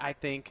level, I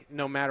think,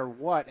 no matter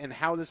what, and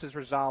how this is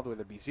resolved,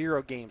 whether it be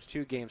 0 games,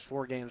 2 games,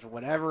 4 games,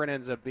 whatever it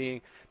ends up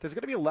being, there's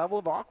going to be a level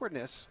of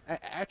awkwardness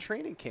at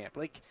training camp.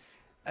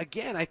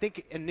 Again, I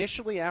think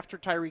initially after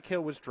Tyreek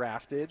Hill was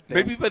drafted.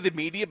 Maybe by the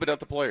media, but not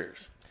the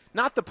players.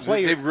 Not the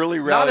players. They've really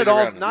rallied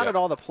around him. Not at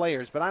all the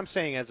players, but I'm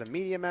saying as a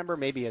media member,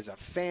 maybe as a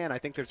fan, I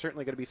think there's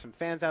certainly going to be some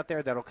fans out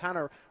there that'll kind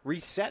of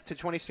reset to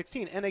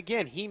 2016. And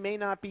again, he may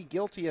not be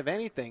guilty of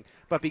anything,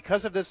 but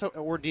because of this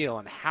ordeal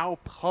and how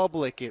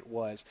public it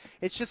was,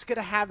 it's just going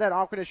to have that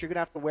awkwardness you're going to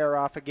have to wear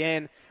off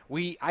again.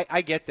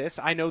 I get this.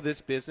 I know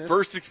this business.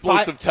 First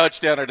explosive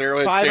touchdown at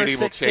Arrowhead Stadium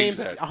will change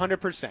that.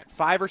 100%.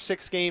 5 or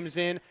 6 games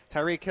in,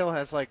 Tyreek Hill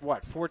has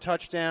 4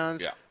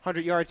 touchdowns,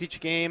 100 yards each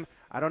game.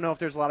 I don't know if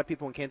there's a lot of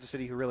people in Kansas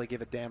City who really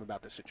give a damn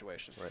about this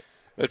situation. Right.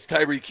 That's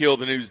Tyreek Hill,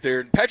 the news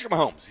there. Patrick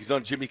Mahomes, he's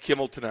on Jimmy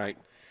Kimmel tonight,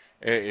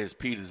 as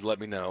Pete has let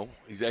me know.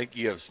 I think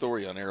you have a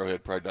story on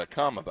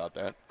arrowheadpride.com about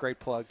that. Great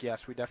plug.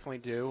 Yes, we definitely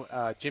do.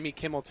 Jimmy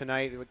Kimmel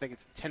tonight, I think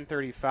it's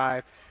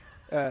 10:35.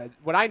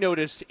 What I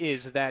noticed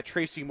is that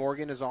Tracy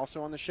Morgan is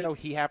also on the show.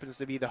 He happens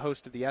to be the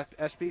host of the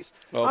ESPYs.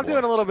 I'm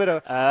doing a little bit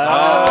of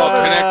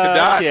connect the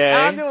dots. Okay.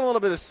 I'm doing a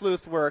little bit of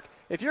sleuth work.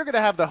 If you're going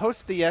to have the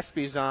host of the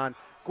ESPYs on,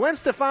 Gwen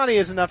Stefani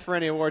isn't up for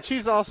any award.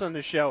 She's also on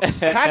the show.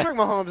 Patrick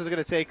Mahomes is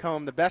going to take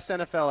home the best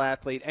NFL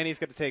athlete, and he's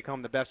going to take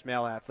home the best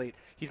male athlete.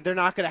 They're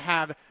not going to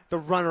have the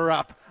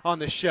runner-up on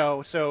the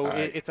show, so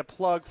it's a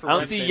plug for I don't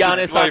Wednesday. see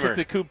Giannis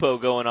Antetokounmpo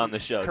going on the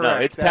show. Correct.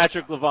 No, it's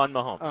Patrick LeVon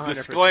Mahomes. 100%.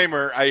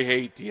 Disclaimer, I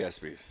hate the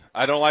ESPYs.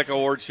 I don't like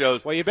award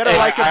shows. Well, you better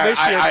like them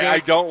this year. I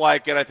don't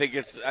like it. I think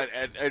it's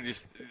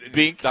just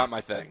not my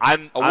thing.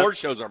 Award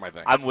shows are my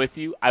thing. I'm with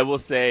you. I will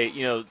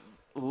say,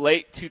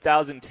 late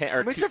 2010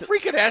 or it's a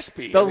freaking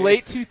ESPY.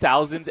 Late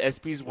 2000s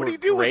ESPYs were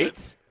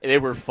great. They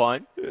were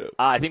fun. Yeah.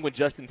 I think when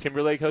Justin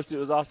Timberlake hosted, it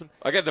was awesome.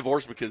 I got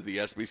divorced because of the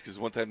ESPYs because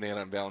one time they had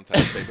on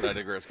Valentine's Day, but I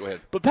digress. Go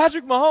ahead. But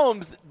Patrick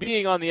Mahomes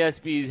being on the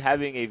ESPYs,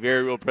 having a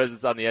very real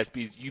presence on the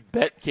ESPYs, you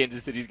bet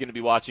Kansas City's going to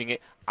be watching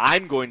it.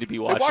 I'm going to be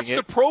watching it. I watched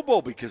the Pro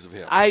Bowl because of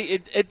him.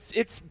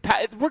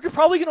 We're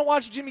probably going to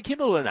watch Jimmy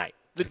Kimmel tonight.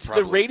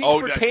 The ratings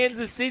for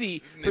Kansas City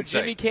for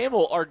Jimmy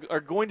Kimmel are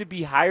going to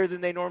be higher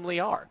than they normally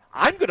are.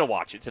 I'm going to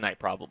watch it tonight,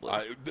 probably.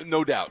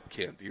 No doubt,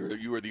 Kent.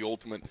 You are the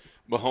ultimate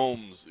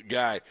Mahomes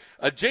guy.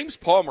 James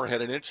Palmer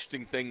had an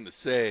interesting thing to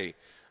say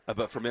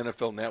from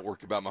NFL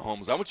Network about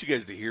Mahomes. I want you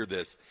guys to hear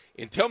this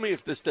and tell me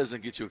if this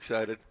doesn't get you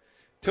excited.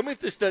 Tell me if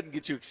this doesn't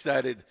get you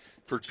excited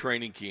for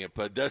training camp.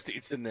 Dusty,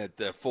 it's in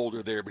that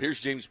folder there. But here's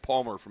James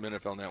Palmer from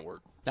NFL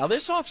Network. Now,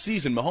 this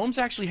offseason, Mahomes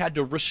actually had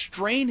to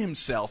restrain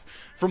himself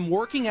from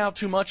working out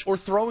too much or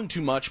throwing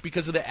too much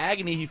because of the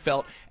agony he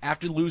felt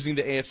after losing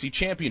the AFC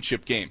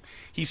Championship game.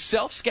 He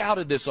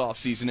self-scouted this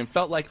offseason and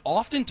felt like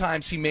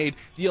oftentimes he made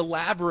the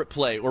elaborate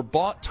play or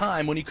bought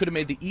time when he could have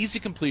made the easy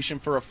completion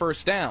for a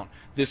first down.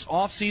 This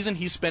offseason,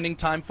 he's spending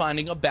time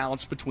finding a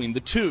balance between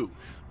the two.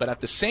 But at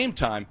the same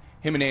time,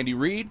 him and Andy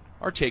Reid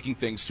are taking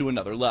things to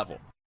another level.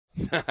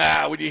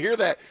 When you hear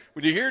that,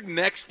 when you hear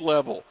next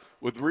level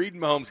with Reid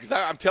and Mahomes, because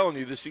I'm telling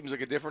you, this seems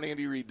like a different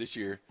Andy Reid this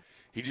year.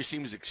 He just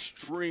seems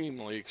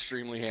extremely,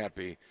 extremely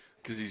happy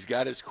because he's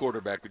got his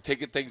quarterback. We're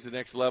taking things to the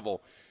next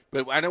level.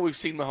 But I know we've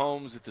seen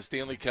Mahomes at the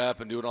Stanley Cup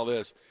and doing all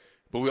this,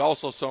 but we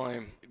also saw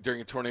him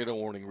during a tornado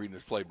warning reading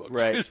his playbook.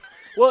 Right.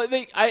 Well,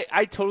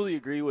 I totally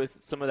agree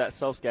with some of that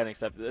self-scouting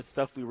stuff. That's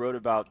stuff we wrote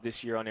about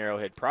this year on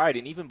Arrowhead Pride.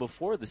 And even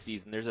before the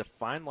season, there's a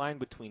fine line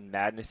between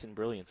madness and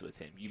brilliance with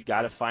him. You've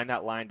got to find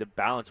that line to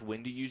balance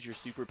when to use your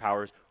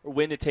superpowers or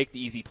when to take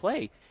the easy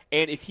play.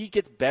 And if he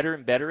gets better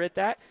and better at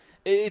that,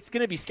 it's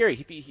going to be scary.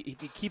 If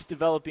he keeps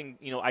developing,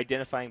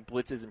 identifying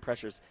blitzes and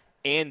pressures,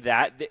 and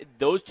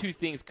those two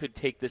things could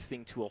take this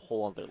thing to a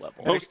whole other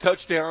level. Most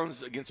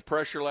touchdowns against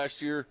pressure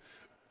last year.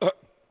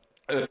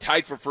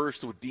 Tied for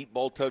first with deep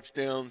ball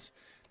touchdowns.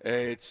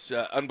 It's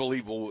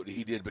unbelievable what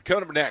he did. But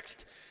coming up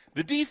next,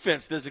 the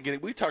defense doesn't get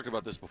it. We talked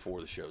about this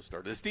before the show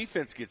started. This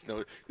defense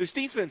This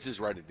defense is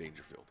right at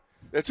Dangerfield.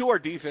 That's who our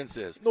defense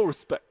is. No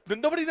respect.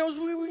 Nobody knows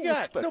what we got.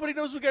 Respect. Nobody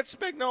knows we got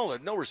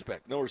Spagnola. No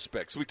respect.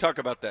 So we talk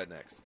about that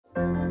next.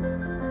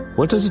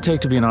 What does it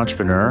take to be an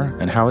entrepreneur,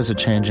 and how is it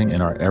changing in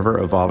our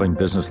ever-evolving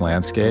business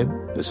landscape?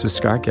 This is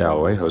Scott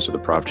Galloway, host of the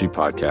Prop G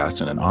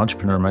podcast and an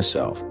entrepreneur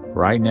myself.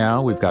 Right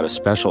now, we've got a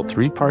special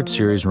 3-part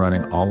series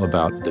running all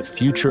about the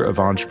future of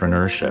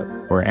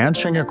entrepreneurship. We're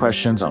answering your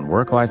questions on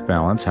work-life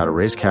balance, how to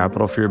raise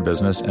capital for your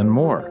business, and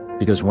more.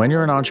 Because when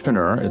you're an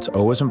entrepreneur, it's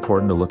always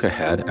important to look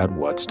ahead at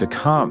what's to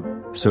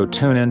come. So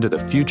tune in to the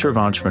Future of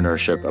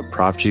Entrepreneurship, a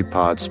Prop G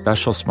pod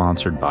special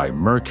sponsored by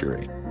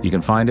Mercury. You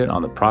can find it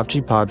on the Prop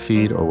G Pod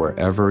feed or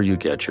wherever you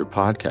get your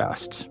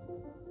podcasts.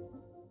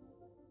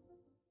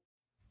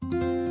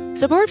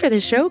 Support for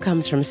this show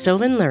comes from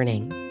Sylvan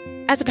Learning.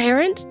 As a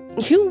parent,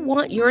 you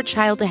want your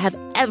child to have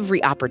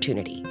every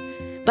opportunity.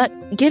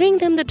 But giving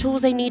them the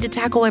tools they need to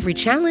tackle every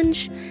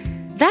challenge,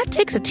 that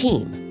takes a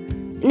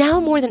team. Now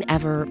more than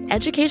ever,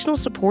 educational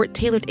support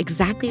tailored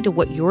exactly to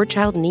what your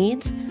child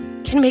needs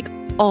can make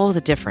all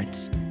the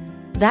difference.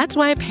 That's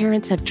why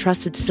parents have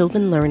trusted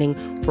Sylvan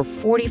Learning for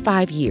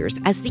 45 years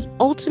as the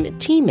ultimate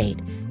teammate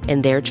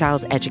in their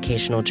child's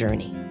educational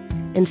journey,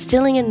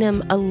 instilling in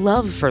them a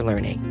love for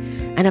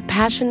learning and a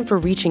passion for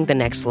reaching the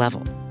next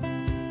level.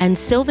 And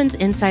Sylvan's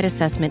Insight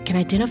Assessment can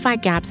identify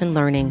gaps in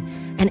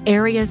learning and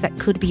areas that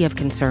could be of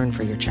concern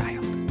for your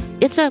child.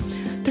 It's a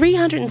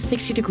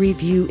 360-degree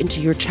view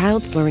into your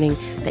child's learning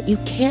that you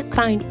can't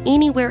find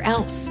anywhere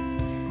else,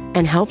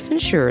 and helps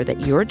ensure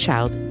that your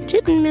child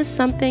didn't miss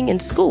something in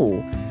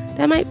school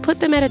that might put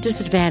them at a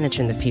disadvantage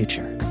in the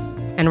future.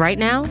 And right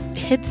now,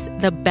 it's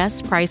the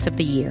best price of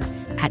the year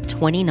at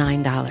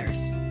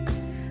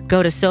 $29.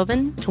 Go to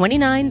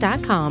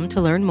sylvan29.com to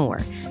learn more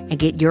and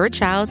get your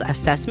child's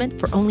assessment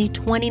for only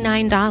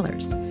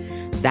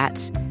 $29.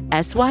 That's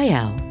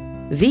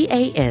SYLVAN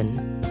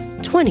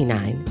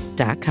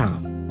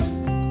 29.com.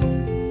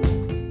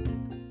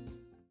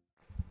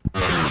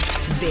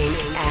 Bink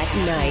at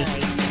Night.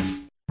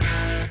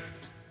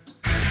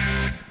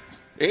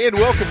 And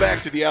welcome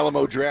back to the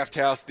Alamo Draft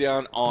House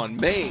down on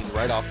Main,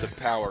 right off the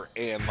Power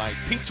and Light.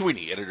 Pete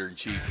Sweeney,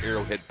 editor-in-chief,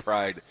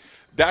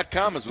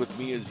 arrowheadpride.com, is with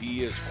me, as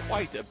he is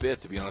quite a bit,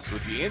 to be honest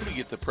with you. And we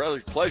get the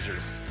pleasure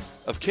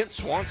of Kent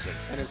Swanson.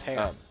 And his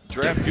hair.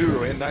 Draft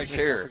guru and nice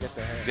hair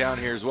down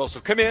here as well. So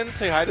come in,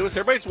 say hi to us.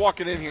 Everybody's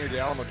walking in here. The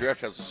Alamo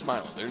Draft House is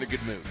smiling. They're in a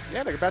good mood.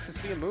 Yeah, they're about to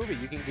see a movie.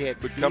 You can get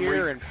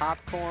beer and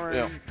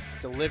popcorn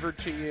delivered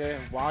to you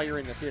while you're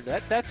in the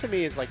theater. That to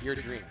me is like your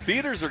dream.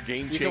 Theaters are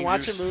game changers. You can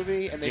watch a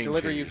movie and they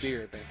deliver you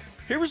beer, I think.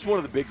 Here was one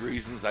of the big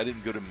reasons I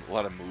didn't go to a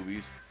lot of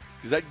movies.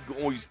 Because I'd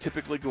always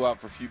typically go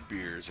out for a few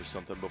beers or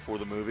something before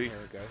the movie.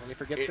 There it goes. And he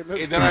forgets the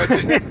movie. And then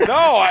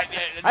I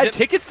had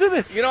tickets to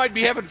this. You know, I'd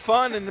be having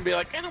fun and be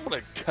like, I don't want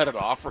to cut it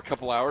off for a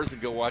couple hours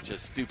and go watch a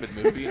stupid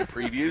movie and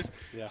previews.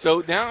 Yeah.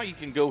 So now you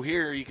can go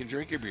here, you can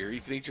drink your beer,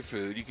 you can eat your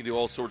food, you can do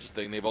all sorts of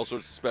things. They have all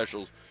sorts of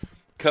specials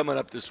coming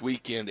up this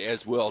weekend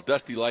as well.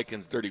 Dusty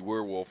Likens, Dirty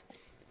Werewolf,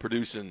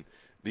 producing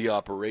the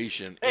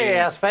operation. Hey,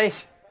 ass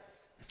face.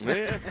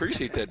 Yeah,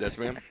 appreciate that, Dust,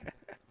 man.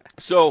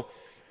 So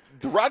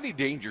the Rodney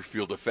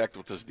Dangerfield effect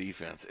with this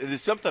defense, it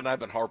is something I've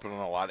been harping on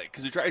a lot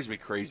because it drives me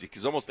crazy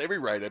because almost every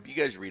write-up, you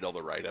guys read all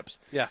the write-ups.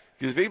 Yeah.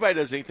 Because if anybody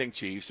does anything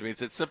Chiefs, I mean,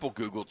 it's that simple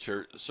Google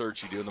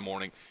search you do in the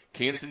morning.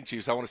 Kansas City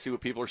Chiefs, I want to see what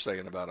people are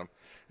saying about them.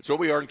 It's what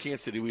we are in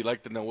Kansas City. We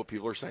like to know what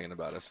people are saying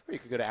about us. Or you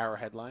could go to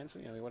Arrowhead Lines,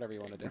 whatever you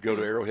want to do. Go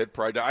to Arrowhead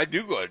Pride. I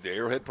do go to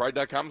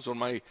arrowheadpride.com. It's one of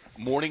my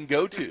morning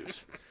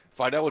go-tos.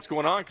 Find out what's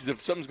going on, because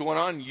if something's going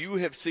on, you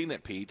have seen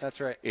it, Pete.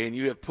 That's right. And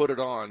you have put it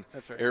on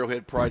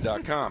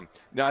arrowheadpride.com.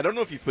 Now, I don't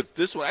know if you put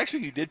this one.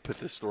 Actually, you did put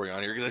this story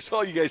on here, because I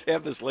saw you guys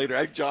have this later.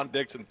 I think John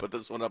Dixon put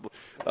this one up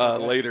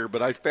later,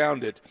 but I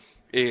found it.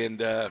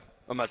 And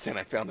I'm not saying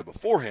I found it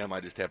before him. I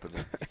just happened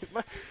to.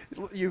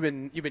 You've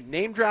been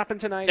name dropping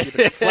tonight. You've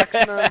been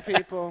flexing on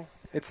people.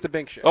 It's the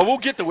Bink Show. Oh, we'll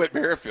get to Whit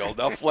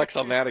Merrifield. I'll flex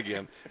on that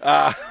again.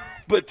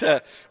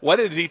 But why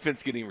did the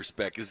defense get any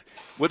respect? Is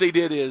what they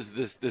did is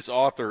this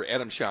author,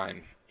 Adam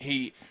Shine,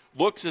 he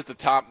looks at the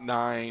top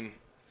 9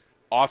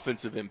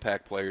 offensive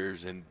impact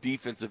players and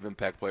defensive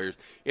impact players,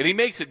 and he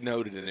makes it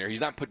noted in there.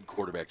 He's not putting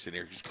quarterbacks in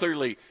there because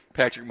clearly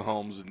Patrick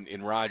Mahomes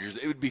and Rodgers,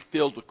 it would be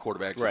filled with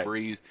quarterbacks and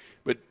Breeze.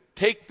 But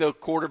take the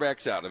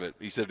quarterbacks out of it.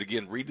 He said,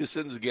 again, read this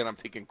sentence again, I'm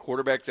taking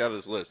quarterbacks out of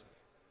this list.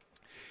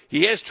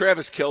 He has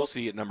Travis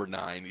Kelce at number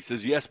 9. He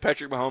says, yes,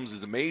 Patrick Mahomes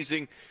is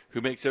amazing, who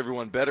makes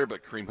everyone better,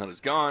 but Kareem Hunt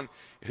is gone.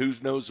 Who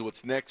knows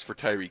what's next for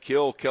Tyreek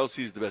Hill?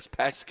 Kelce is the best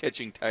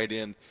pass-catching tight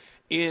end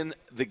in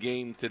the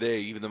game today.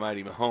 Even the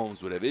mighty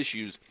Mahomes would have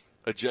issues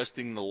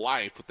adjusting the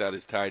life without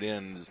his tight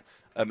end's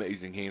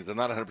amazing hands. I'm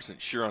not 100%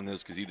 sure on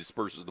this because he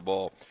disperses the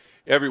ball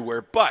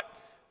everywhere. But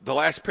the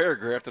last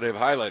paragraph that I've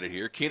highlighted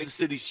here, Kansas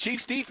City's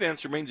Chiefs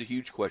defense remains a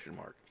huge question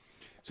mark.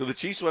 So the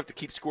Chiefs will have to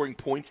keep scoring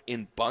points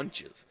in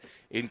bunches.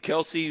 In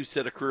Kelce, who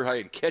set a career high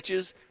in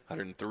catches,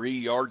 103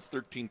 yards,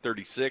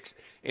 1336,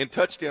 and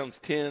touchdowns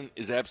 10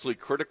 is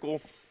absolutely critical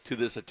to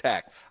this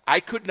attack. I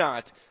could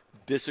not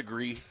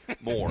disagree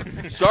more.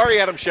 Sorry,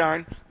 Adam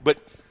Shine, but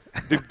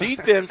the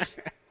defense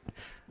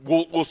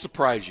will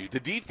surprise you.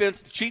 The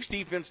Chiefs'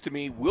 defense to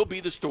me will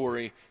be the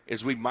story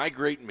as we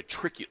migrate and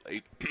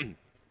matriculate,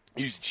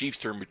 use the Chiefs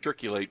term,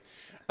 matriculate,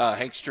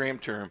 Hank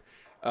Stram term,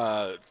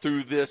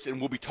 through this,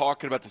 and we'll be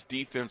talking about this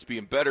defense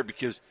being better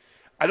because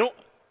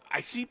I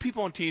see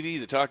people on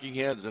TV, the talking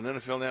heads and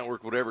NFL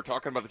Network, whatever,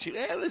 talking about the Chiefs.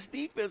 This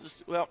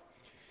defense, well,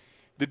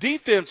 the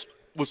defense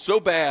was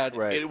so bad,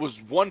 it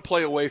was one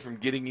play away from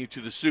getting you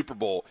to the Super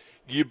Bowl.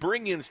 You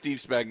bring in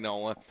Steve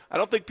Spagnuolo. I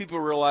don't think people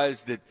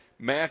realize that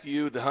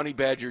Matthew, the Honey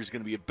Badger, is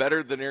going to be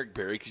better than Eric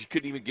Berry because you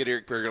couldn't even get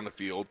Eric Berry on the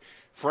field.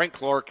 Frank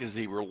Clark is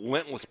the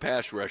relentless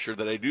pass rusher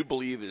that I do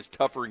believe is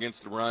tougher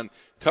against the run,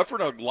 tougher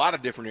in a lot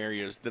of different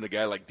areas than a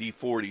guy like Dee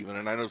Ford even.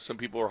 And I know some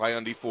people are high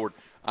on Dee Ford.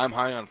 I'm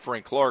high on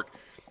Frank Clark.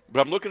 But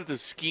I'm looking at the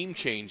scheme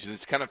change, and it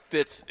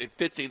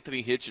fits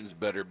Anthony Hitchens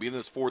better, being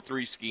this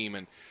 4-3 scheme.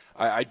 And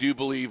I do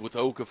believe with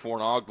Okafor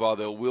and Ogba,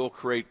 they will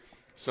create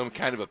some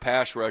kind of a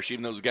pass rush.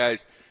 Even those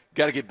guys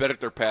got to get better at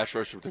their pass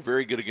rush, but they're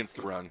very good against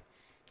the run.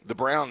 The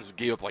Browns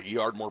gave up like a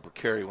yard more per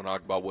carry when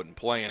Ogba wasn't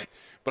playing.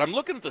 But I'm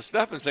looking at the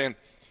stuff and saying,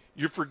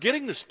 you're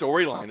forgetting the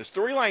storyline. The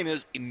storyline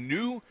is a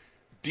new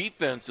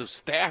defensive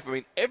staff. I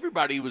mean,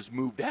 everybody was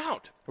moved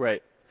out.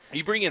 Right.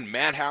 You bring in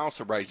Matt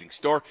House, a rising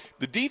star.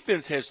 The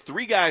defense has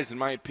 3 guys, in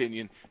my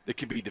opinion, that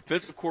can be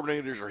defensive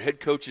coordinators or head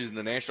coaches in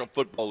the National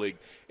Football League.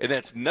 And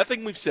that's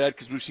nothing we've said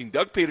because we've seen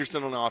Doug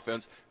Peterson on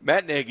offense,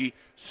 Matt Nagy,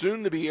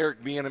 soon to be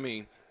Eric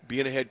Bieniemy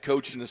being a head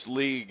coach in this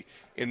league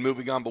and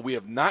moving on. But we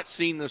have not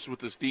seen this with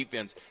this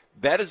defense.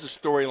 That is a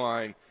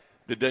storyline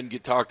that doesn't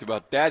get talked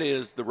about. That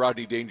is the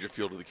Rodney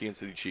Dangerfield of the Kansas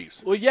City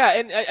Chiefs. Well, yeah,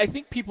 and I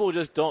think people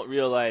just don't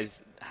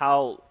realize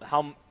how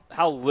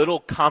little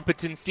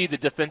competency the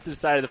defensive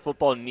side of the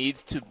football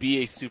needs to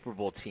be a Super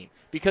Bowl team.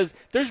 Because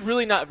there's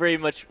really not very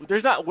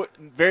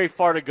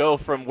far to go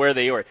from where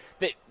they were.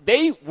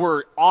 They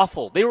were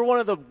awful. They were one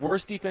of the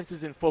worst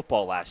defenses in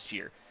football last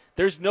year.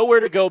 There's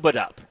nowhere to go but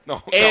up.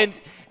 And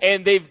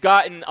they've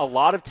gotten a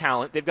lot of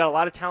talent. They've got a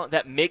lot of talent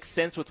that makes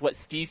sense with what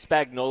Steve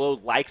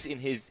Spagnuolo likes in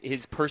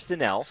his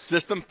personnel.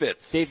 System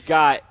fits. They've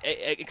got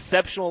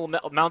exceptional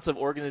amounts of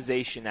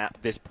organization at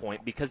this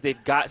point because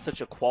they've got such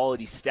a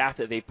quality staff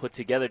that they've put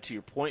together, to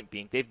your point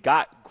being. They've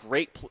got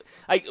great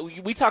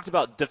we talked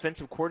about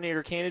defensive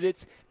coordinator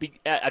candidates.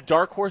 A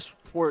dark horse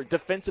for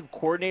defensive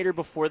coordinator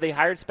before they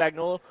hired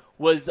Spagnuolo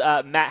was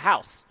Matt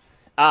House.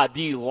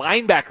 The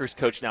linebackers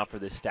coach now for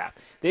this staff.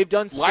 They've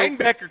done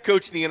linebacker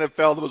coach in the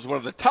NFL that was one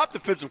of the top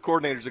defensive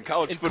coordinators in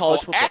college football.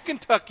 At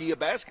Kentucky, a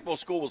basketball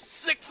school, was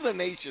 6th in the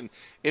nation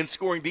in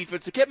scoring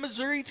defense. It kept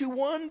Missouri to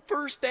 1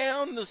 first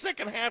down in the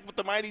second half with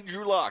the mighty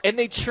Drew Lock. And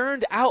they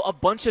churned out a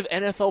bunch of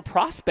NFL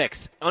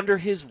prospects under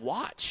his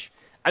watch.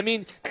 I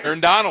mean,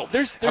 Aaron Donald.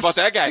 How about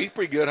that guy? He's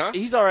pretty good, huh?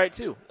 He's all right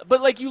too.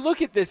 But you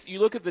look at this, you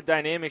look at the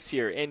dynamics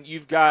here, and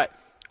you've got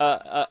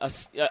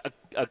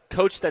a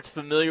coach that's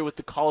familiar with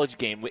the college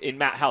game in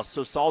Matt House.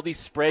 So saw all these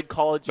spread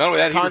college Not only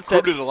that, concepts. He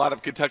recruited a lot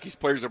of Kentucky's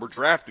players that were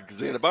drafted because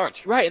they had a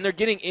bunch. Right, and they're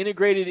getting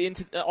integrated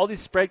into all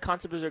these spread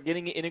concepts are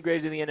getting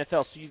integrated in the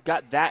NFL. So you've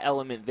got that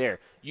element there.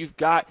 You've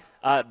got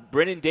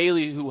Brennan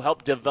Daly, who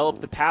helped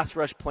develop the pass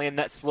rush plan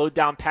that slowed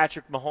down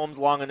Patrick Mahomes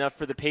long enough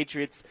for the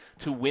Patriots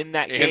to win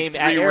that game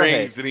at Arrowhead. And 3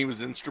 rings that he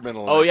was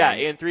instrumental in. Oh, yeah,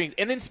 and 3 rings.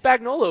 And then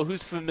Spagnuolo,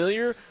 who's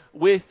familiar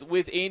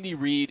with Andy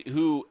Reid,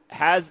 who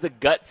has the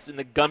guts and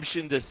the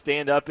gumption to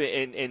stand up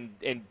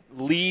and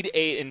lead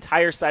an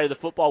entire side of the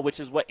football, which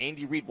is what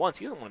Andy Reid wants.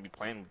 He doesn't want to be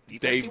playing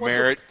defense. Dave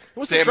Merritt,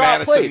 Sam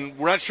Madison.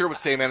 We're not sure what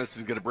Sam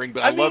Madison's going to bring,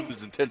 but I love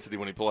his intensity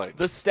when he plays.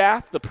 The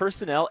staff, the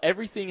personnel,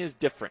 everything is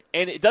different.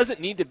 And it doesn't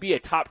need to be a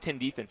top 10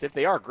 defense. If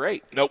they are,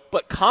 great. Nope.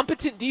 But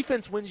competent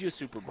defense wins you a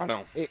Super Bowl. I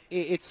know.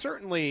 It's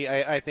certainly,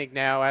 I think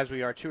now, as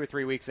we are 2 or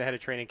 3 weeks ahead of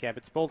training camp,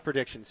 it's bold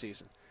prediction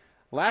season.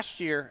 Last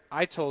year,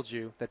 I told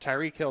you that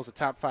Tyreek Hill is a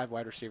top 5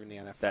 wide receiver in the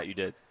NFL. That you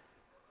did.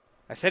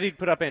 I said he'd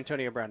put up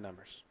Antonio Brown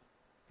numbers.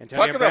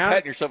 Talking about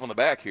patting yourself on the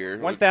back here.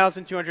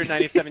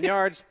 1,297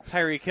 yards.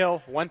 Tyreek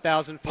Hill,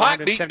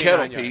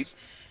 1,479 yards. Pete.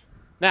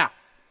 Now,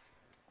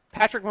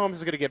 Patrick Mahomes is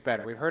going to get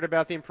better. We've heard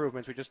about the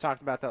improvements. We just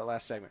talked about that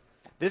last segment.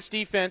 This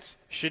defense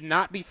should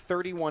not be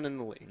 31 in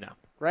the league. No.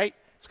 Right?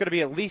 It's going to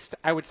be at least,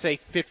 I would say,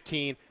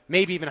 15,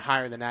 maybe even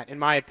higher than that, in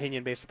my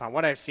opinion, based upon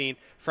what I've seen.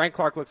 Frank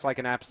Clark looks like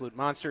an absolute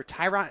monster.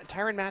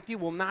 Tyrann Mathieu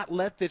will not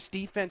let this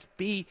defense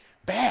be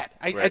bad.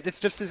 It's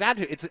just his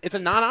attitude. It's a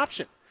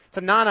non-option. It's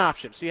a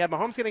non-option. So you have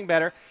Mahomes getting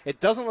better. It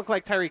doesn't look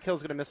like Tyreek Hill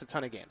is going to miss a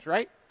ton of games,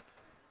 right?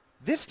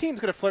 This team's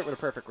going to flirt with a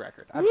perfect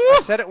record. I've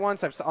said it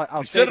once.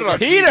 I'll say it on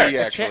again.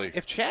 TV, actually.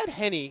 If Chad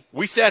Henne,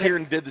 we sat here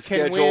and did the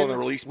schedule and the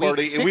release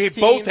party, and we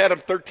both had him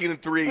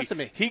 13-3. Listen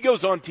to me. He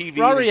goes on TV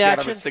raw and reaction. He's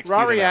got him at 16.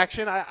 Raw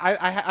reaction.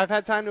 I've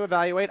had time to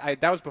evaluate.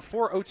 That was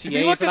before OTAs, if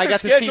you look and at I their got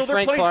schedule, to see they're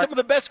Frank playing Clark. some of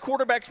the best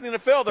quarterbacks in the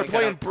NFL. They're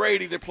playing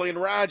Brady. They're playing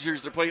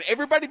Rodgers. They're playing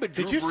everybody but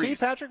Drew Brees. Did you see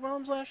Patrick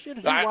Mahomes last year?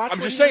 Did you watch? I'm what just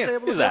he was saying.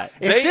 able to Is do? that?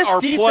 If They this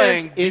are defense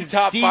playing the is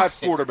top 5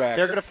 decent, quarterbacks.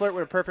 They're going to flirt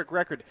with a perfect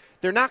record.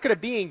 They're not going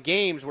to be in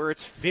games where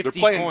it's 50 They're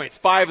playing points.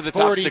 5 of the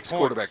top 6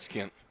 points. quarterbacks,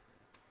 Kent.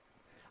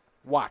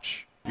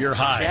 Watch. You're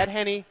high.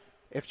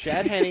 If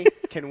Chad Henne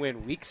can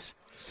win weeks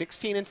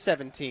 16 and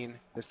 17,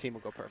 this team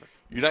will go perfect.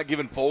 You're not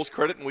giving Foles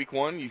credit in week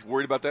 1? You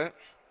worried about that?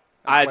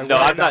 I'm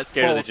not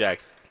scared of the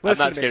Jags. I'm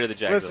not scared of the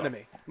Jags. Listen to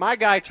me. My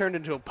guy turned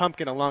into a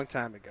pumpkin a long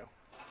time ago.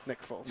 Nick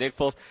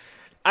Foles.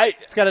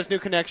 It's got his new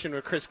connection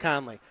with Chris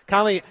Conley.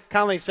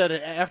 Conley said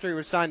it after he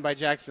was signed by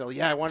Jacksonville.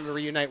 Yeah, I wanted to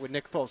reunite with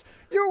Nick Foles.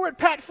 You were with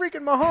Pat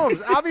freaking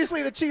Mahomes.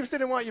 Obviously, the Chiefs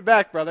didn't want you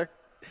back, brother.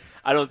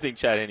 I don't think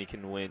Chad Henne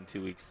can win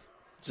 2 weeks,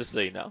 just so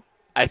you know.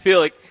 I feel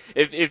like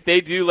if they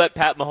do let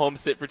Pat Mahomes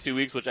sit for 2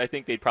 weeks, which I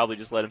think they'd probably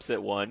just let him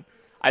sit 1,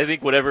 I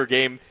think whatever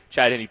game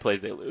Chad Henne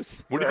plays, they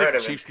lose. What do you think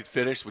the Chiefs could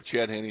finish with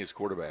Chad Henne as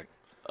quarterback?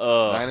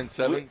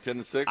 9-7,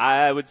 10-6.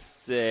 I would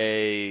say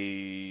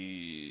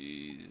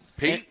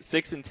Pete?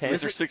 6-10.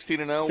 Mr.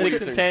 16-0.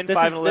 6-10,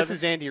 5-11. This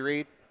is Andy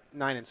Reid,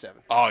 9-7.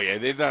 Oh yeah,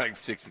 they're not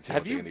 6-10.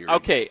 Have you? Andy Reid.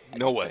 Okay,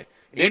 no way.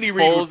 Nick Andy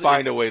Reid would Foles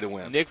find a way to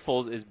win. Nick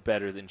Foles is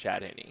better than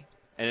Chad Henne,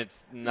 and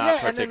it's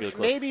not particularly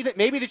close.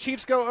 Maybe the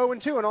Chiefs go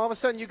 0-2, and all of a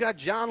sudden you got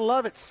John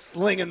Lovett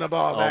slinging the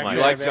ball back. You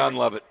like John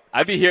Lovett?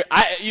 I'd be here.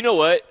 You know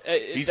what?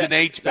 He's an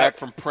H-back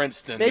from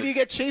Princeton. Maybe you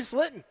get Chase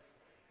Litton.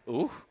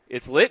 Ooh,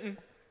 it's Litton.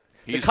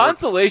 The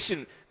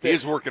consolation. He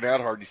is working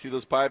out hard. You see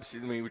those pipes?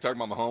 I mean, we're talking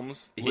about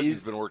Mahomes.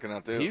 Litton's been working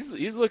out too.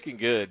 He's looking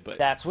good, but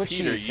that's what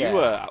Peter, she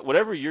said.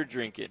 Whatever you're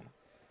drinking,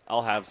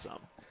 I'll have some.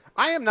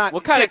 I am not.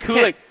 What kind of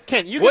Kool-Aid?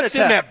 Ken, you what's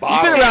in that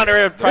bottle? You've been around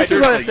here. This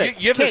is what I say.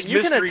 You have this Ken,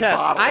 you can mystery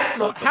attest.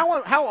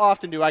 bottle. How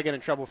often do I get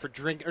in trouble for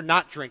drink or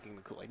not drinking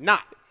the Kool-Aid?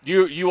 Not.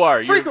 You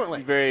are. Frequently.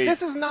 You're very,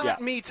 this is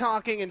not me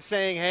talking and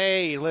saying,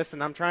 hey,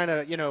 listen, I'm trying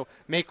to,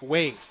 make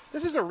waves.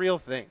 This is a real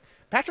thing.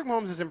 Patrick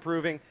Mahomes is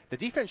improving. The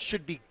defense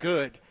should be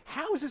good.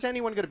 How is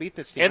anyone going to beat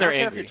this team? And they're I don't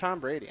care angry. if you're Tom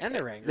Brady. And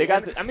they're angry.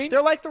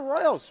 They're like the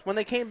Royals when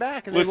they came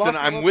back. And Listen, they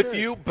lost I'm with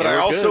you, but I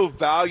also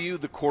value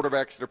the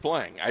quarterbacks they're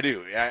playing. I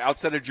do.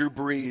 Outside of Drew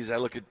Brees, I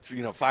look at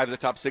 5 of the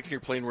top 6, and you're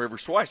playing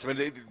Rivers twice. I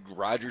mean,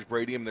 Rodgers,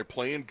 Brady, they're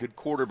playing good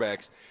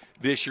quarterbacks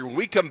this year. When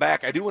we come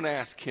back, I do want to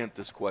ask Kent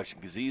this question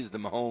because he is the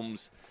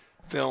Mahomes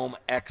film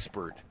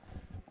expert.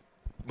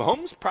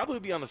 Mahomes probably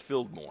be on the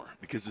field more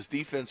because his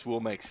defense will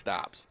make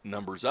stops.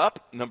 Numbers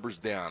up, numbers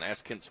down.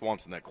 Ask Kent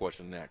Swanson that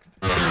question next.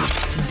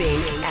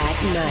 Bink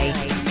at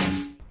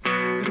Night.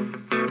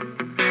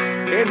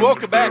 And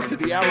welcome back to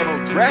the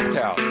Alamo Draft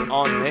House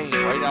on Main,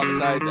 right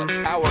outside the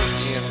Power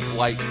and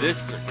Light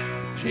District.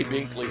 Jay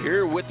Binkley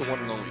here with the one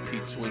and only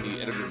Pete Sweeney,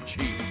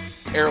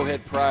 editor-in-chief,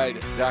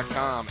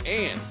 arrowheadpride.com,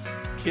 and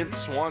Kent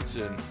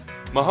Swanson,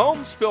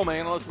 Mahomes film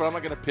analyst, but I'm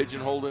not going to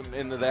pigeonhole him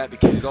into that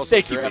because he's also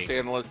a draft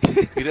analyst.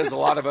 He does a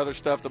lot of other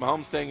stuff. The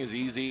Mahomes thing is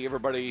easy.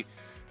 Everybody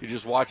can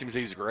just watch him and say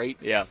he's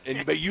great. Yeah.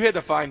 But you had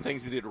to find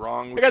things he did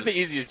wrong. I got the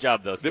easiest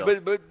job, though, still.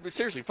 But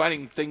seriously,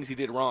 finding things he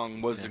did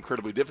wrong was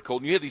incredibly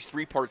difficult. And you had these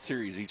 3-part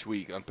series each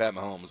week on Pat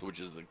Mahomes,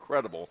 which is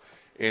incredible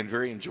and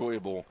very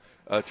enjoyable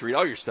to read.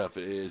 All your stuff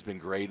has been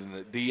great.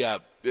 And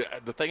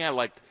the thing I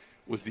liked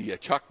was the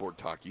chalkboard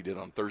talk you did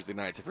on Thursday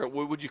nights.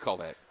 What would you call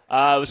that?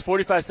 It was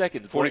 45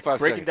 seconds. 45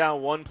 breaking seconds.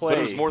 Down one play. But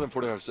it was more than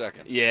 45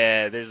 seconds.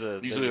 Yeah,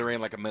 usually they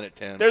ran like a minute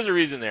 10. There's a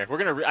reason there. I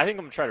think I'm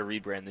gonna try to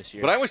rebrand this year.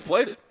 But I always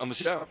played it on the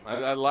show.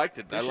 I liked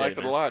it. Appreciate I liked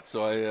it a man. lot.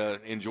 So I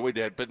enjoyed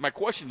that. But my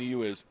question to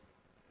you is,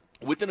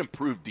 with an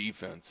improved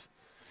defense,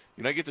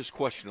 I get this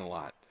question a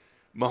lot.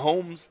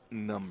 Mahomes'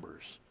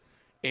 numbers,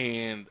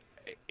 and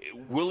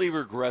will he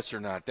regress or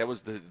not? That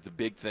was the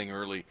big thing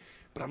early.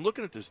 But I'm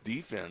looking at this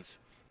defense,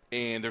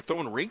 and they're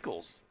throwing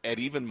wrinkles at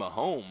even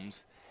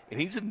Mahomes,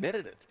 and he's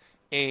admitted it.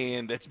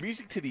 And that's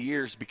music to the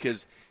ears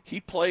because he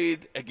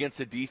played against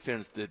a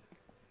defense that,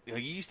 he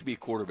used to be a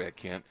quarterback,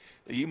 Kent.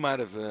 You might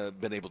have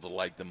been able to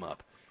light them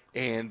up.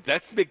 And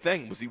that's the big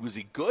thing. Was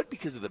he good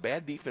because of the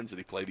bad defense that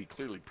he played? He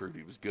clearly proved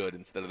he was good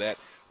instead of that.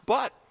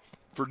 But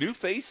for new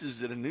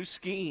faces and a new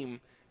scheme,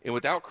 and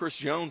without Chris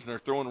Jones and they're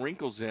throwing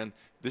wrinkles in,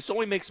 this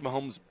only makes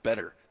Mahomes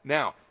better.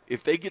 Now,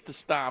 if they get the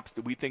stops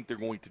that we think they're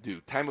going to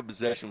do, time of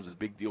possession was a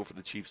big deal for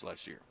the Chiefs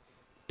last year.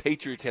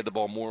 Patriots had the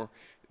ball more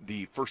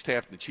the first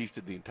half than the Chiefs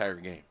did the entire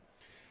game.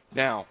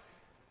 Now,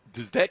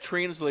 does that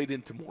translate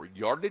into more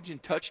yardage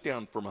and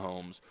touchdown for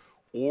Mahomes,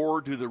 or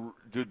do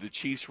the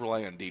Chiefs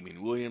rely on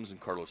Damian Williams and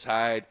Carlos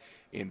Hyde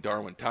and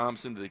Darwin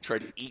Thompson? Do they try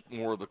to eat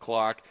more of the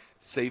clock,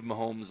 save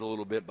Mahomes a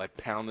little bit by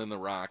pounding the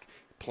rock,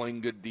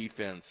 playing good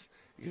defense?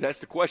 That's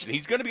the question.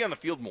 He's going to be on the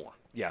field more.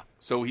 Yeah.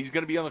 So he's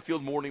going to be on the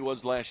field more than he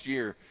was last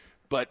year.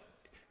 But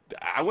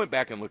I went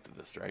back and looked at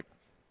this, right?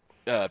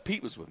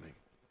 Pete was with me.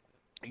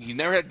 He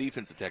never had a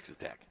defense at Texas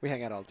Tech. We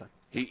hang out all the time.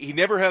 He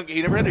never had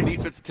a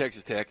defense at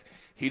Texas Tech.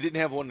 He didn't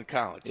have one in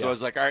college. So I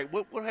was like, all right,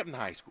 what happened in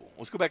high school?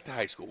 Let's go back to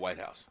high school, White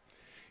House.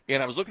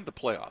 And I was looking at the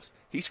playoffs.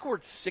 He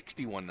scored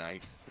 60 one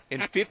night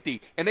and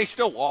 50, and they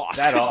still lost.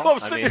 That all? I'm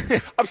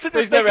sitting So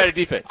he's never had a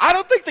defense. I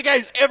don't think the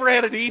guy's ever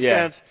had a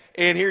defense,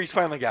 and here he's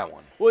finally got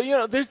one.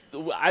 Well,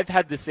 I've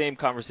had the same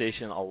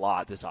conversation a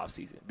lot this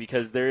offseason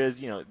because there is,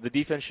 the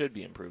defense should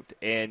be improved.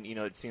 And,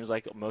 it seems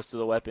like most of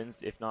the weapons,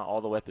 if not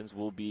all the weapons,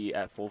 will be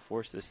at full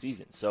force this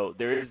season. So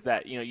there is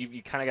that,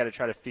 you kind of got to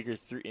try to figure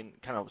through and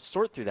kind of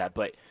sort through that.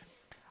 But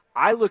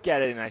I look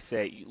at it and I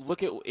say,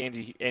 look at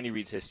Andy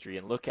Reid's history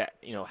and look at,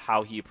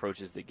 how he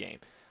approaches the game.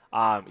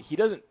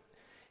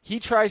 He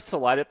tries to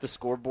light up the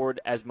scoreboard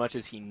as much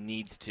as he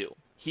needs to.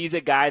 He's a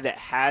guy that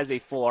has a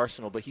full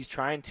arsenal, but he's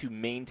trying to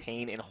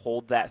maintain and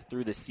hold that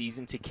through the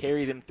season to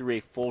carry them through a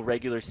full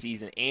regular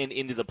season and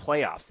into the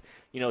playoffs.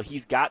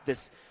 He's got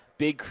this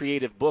big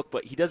creative book,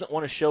 but he doesn't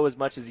want to show as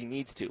much as he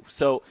needs to.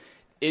 So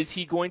is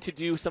he going to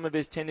do some of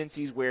his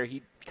tendencies where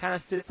he kind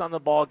of sits on the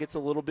ball, gets a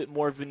little bit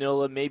more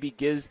vanilla, maybe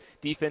gives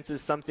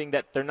defenses something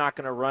that they're not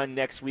going to run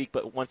next week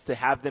but wants to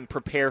have them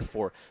prepare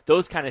for?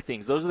 Those kind of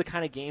things. Those are the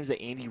kind of games that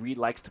Andy Reid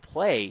likes to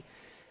play.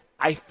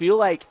 I feel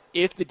like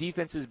if the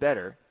defense is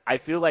better, I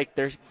feel like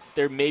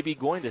they're maybe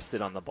going to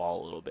sit on the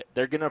ball a little bit.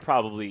 They're going to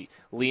probably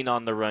lean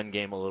on the run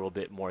game a little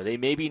bit more. They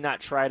maybe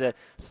not try to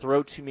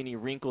throw too many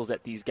wrinkles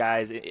at these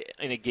guys in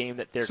a game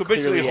that they're clearly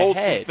basically hold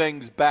ahead. some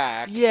things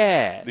back.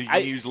 Yeah, that you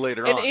can use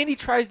later on. And Andy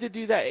tries to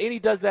do that. Andy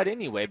does that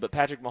anyway. But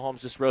Patrick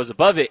Mahomes just rose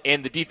above it,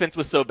 and the defense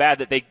was so bad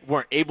that they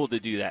weren't able to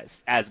do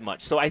that as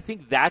much. So I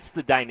think that's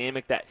the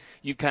dynamic that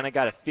you kind of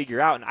got to figure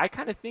out. And I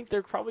kind of think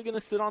they're probably going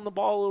to sit on the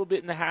ball a little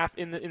bit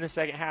in the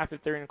second half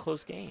if they're in a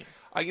close game.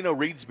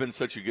 Reid's been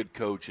such a good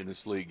coach in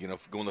this league,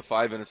 going to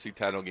 5 NFC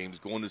title games,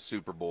 going to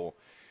Super Bowl,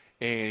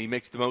 and he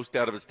makes the most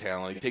out of his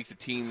talent. He takes a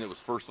team that was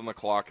first on the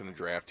clock in the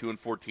draft,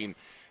 2-14.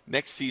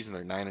 Next season,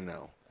 they're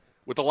 9-0.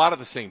 With a lot of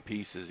the same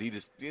pieces.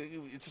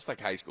 It's just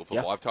like high school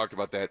football. Yeah. I've talked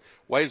about that.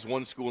 Why is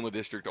one school in the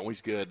district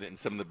always good and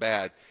some of the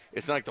bad?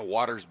 It's not like the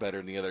water's better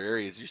in the other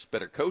areas. It's just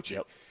better coaching.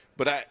 Yep.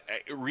 But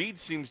Reid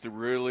seems to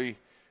really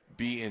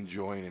be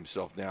enjoying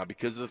himself now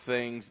because of the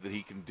things that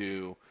he can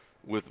do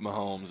with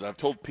Mahomes. I've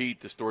told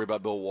Pete the story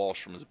about Bill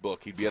Walsh from his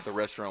book. He'd be at the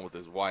restaurant with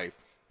his wife,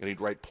 and he'd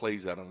write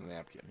plays out on a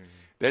napkin. Mm-hmm.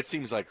 That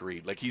seems like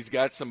Reed. Like he's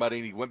got somebody,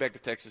 and he went back to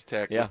Texas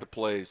Tech with the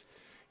plays.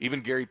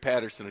 Even Gary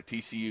Patterson at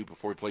TCU,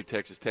 before he played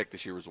Texas Tech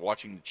this year, was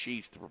watching the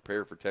Chiefs to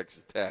prepare for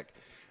Texas Tech.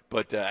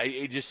 But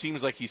it just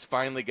seems like he's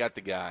finally got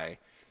the guy,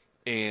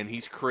 and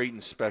he's creating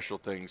special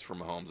things for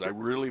Mahomes. I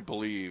really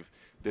believe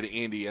that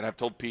Andy, and I've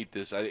told Pete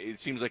this, it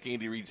seems like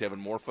Andy Reid's having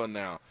more fun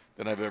now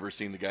than I've ever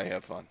seen the guy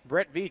have fun.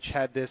 Brett Veach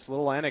had this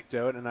little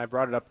anecdote, and I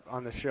brought it up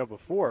on the show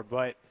before,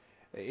 but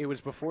it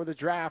was before the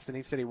draft, and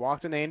he said he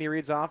walked into Andy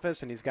Reid's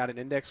office, and he's got an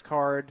index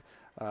card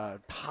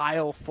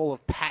pile full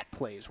of pat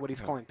plays, what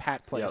he's calling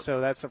pat plays. Yep. So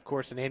that's, of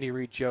course, an Andy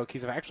Reid joke.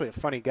 He's actually a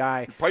funny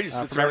guy. He probably just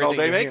sits around all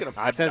day making them.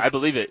 I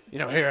believe it.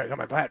 Here, I got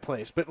my pat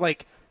plays. But,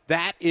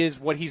 that is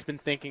what he's been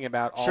thinking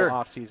about all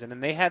offseason.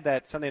 And they had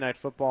that Sunday Night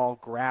Football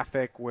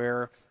graphic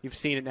where you've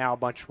seen it now a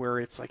bunch where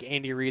it's like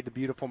Andy Reid, the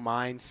Beautiful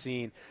Mind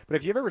scene. But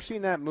if you've ever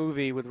seen that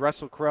movie with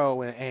Russell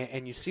Crowe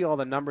and you see all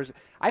the numbers,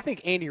 I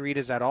think Andy Reid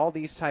has had all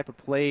these type of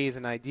plays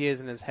and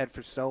ideas in his head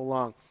for so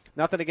long.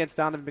 Nothing against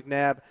Donovan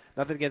McNabb,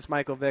 nothing against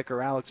Michael Vick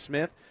or Alex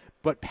Smith.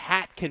 But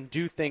Pat can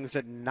do things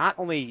that not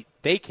only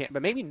they can't,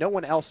 but maybe no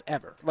one else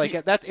ever.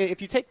 If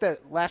you take the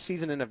last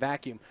season in a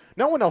vacuum,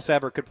 no one else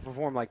ever could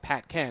perform like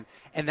Pat can.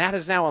 And that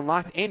has now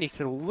unlocked Andy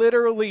to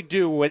literally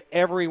do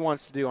whatever he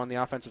wants to do on the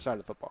offensive side of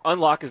the football.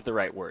 Unlock is the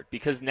right word,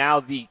 because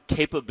now the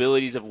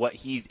capabilities of what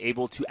he's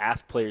able to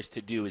ask players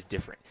to do is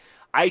different.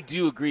 I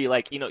do agree.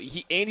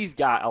 Andy's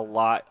got a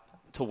lot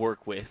to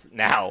work with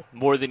now,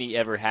 more than he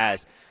ever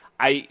has.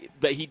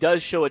 But he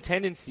does show a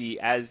tendency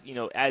as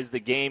the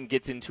game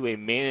gets into a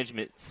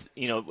management,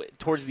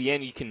 towards the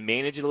end you can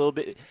manage it a little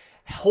bit.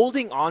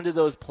 Holding on to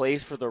those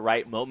plays for the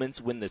right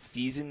moments when the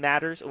season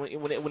matters,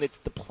 when it's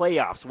the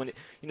playoffs,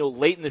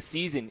 late in the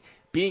season,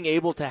 being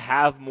able to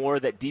have more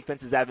that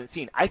defenses haven't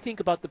seen. I think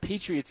about the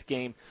Patriots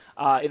game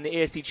in the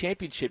AFC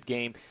Championship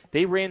game.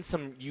 They ran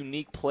some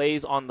unique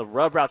plays on the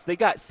rub routes. They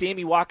got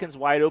Sammy Watkins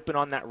wide open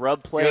on that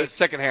rub play. Yeah, the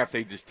second half,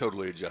 they just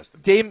totally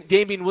adjusted.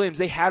 Damian Williams,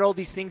 they had all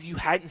these things you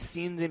hadn't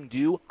seen them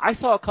do. I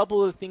saw a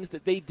couple of the things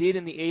that they did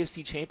in the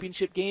AFC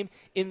Championship game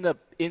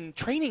in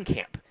training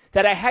camp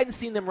that I hadn't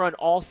seen them run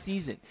all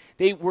season.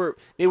 They were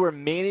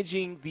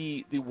managing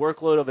the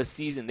workload of a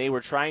season. They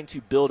were trying to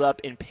build up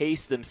and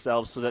pace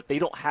themselves so that they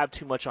don't have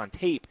too much on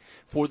tape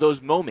for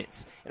those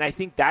moments. And I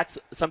think that's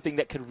something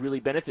that could really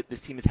benefit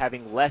this team, is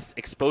having less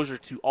exposure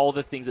to all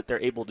the things that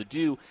they're able to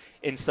do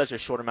in such a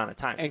short amount of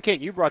time. And Kent,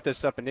 you brought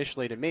this up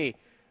initially to me.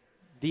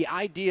 The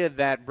idea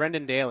that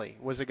Brendan Daly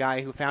was a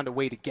guy who found a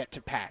way to get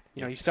to Pat.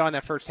 You saw in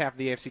that first half of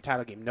the AFC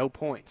title game, no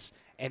points.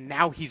 And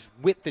now he's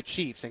with the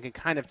Chiefs and can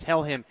kind of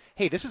tell him,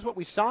 hey, this is what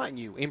we saw in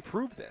you.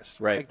 Improve this.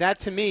 Right. That,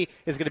 to me,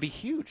 is going to be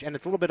huge, and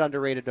it's a little bit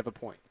underrated of a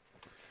point.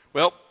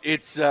 Well,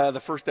 it's the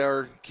first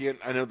hour, Kent.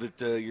 I know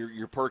that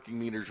your parking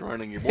meter's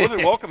running. You're more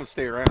than welcome to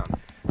stay around.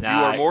 You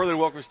are more than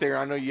welcome to stay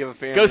around. I know you have a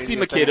family. Go see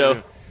my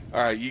kiddo.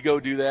 All right, you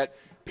go do that.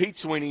 Pete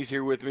Sweeney's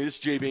here with me. This is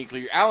Jay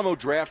Binkley. Alamo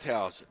Draft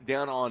House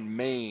down on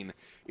Main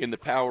in the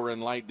Power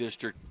and Light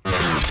District.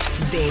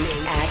 Bink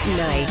at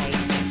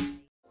Night.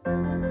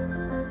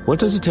 What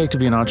does it take to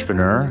be an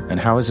entrepreneur, and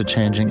how is it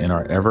changing in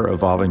our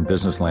ever-evolving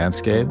business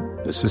landscape?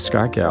 This is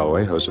Scott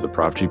Galloway, host of the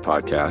Prop G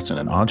podcast and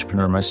an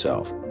entrepreneur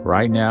myself.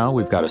 Right now,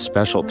 we've got a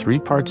special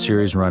 3-part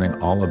series running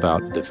all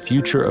about the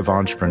future of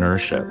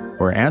entrepreneurship.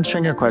 We're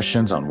answering your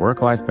questions on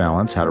work-life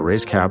balance, how to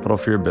raise capital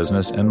for your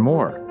business, and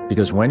more.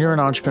 Because when you're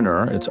an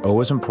entrepreneur, it's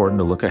always important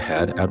to look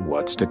ahead at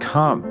what's to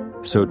come.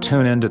 So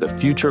tune in to the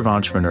Future of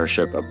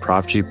Entrepreneurship, a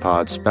Prop G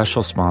pod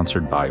special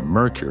sponsored by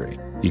Mercury.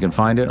 You can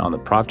find it on the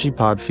Prop G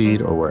Pod feed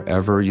or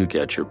wherever you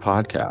get your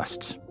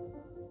podcasts.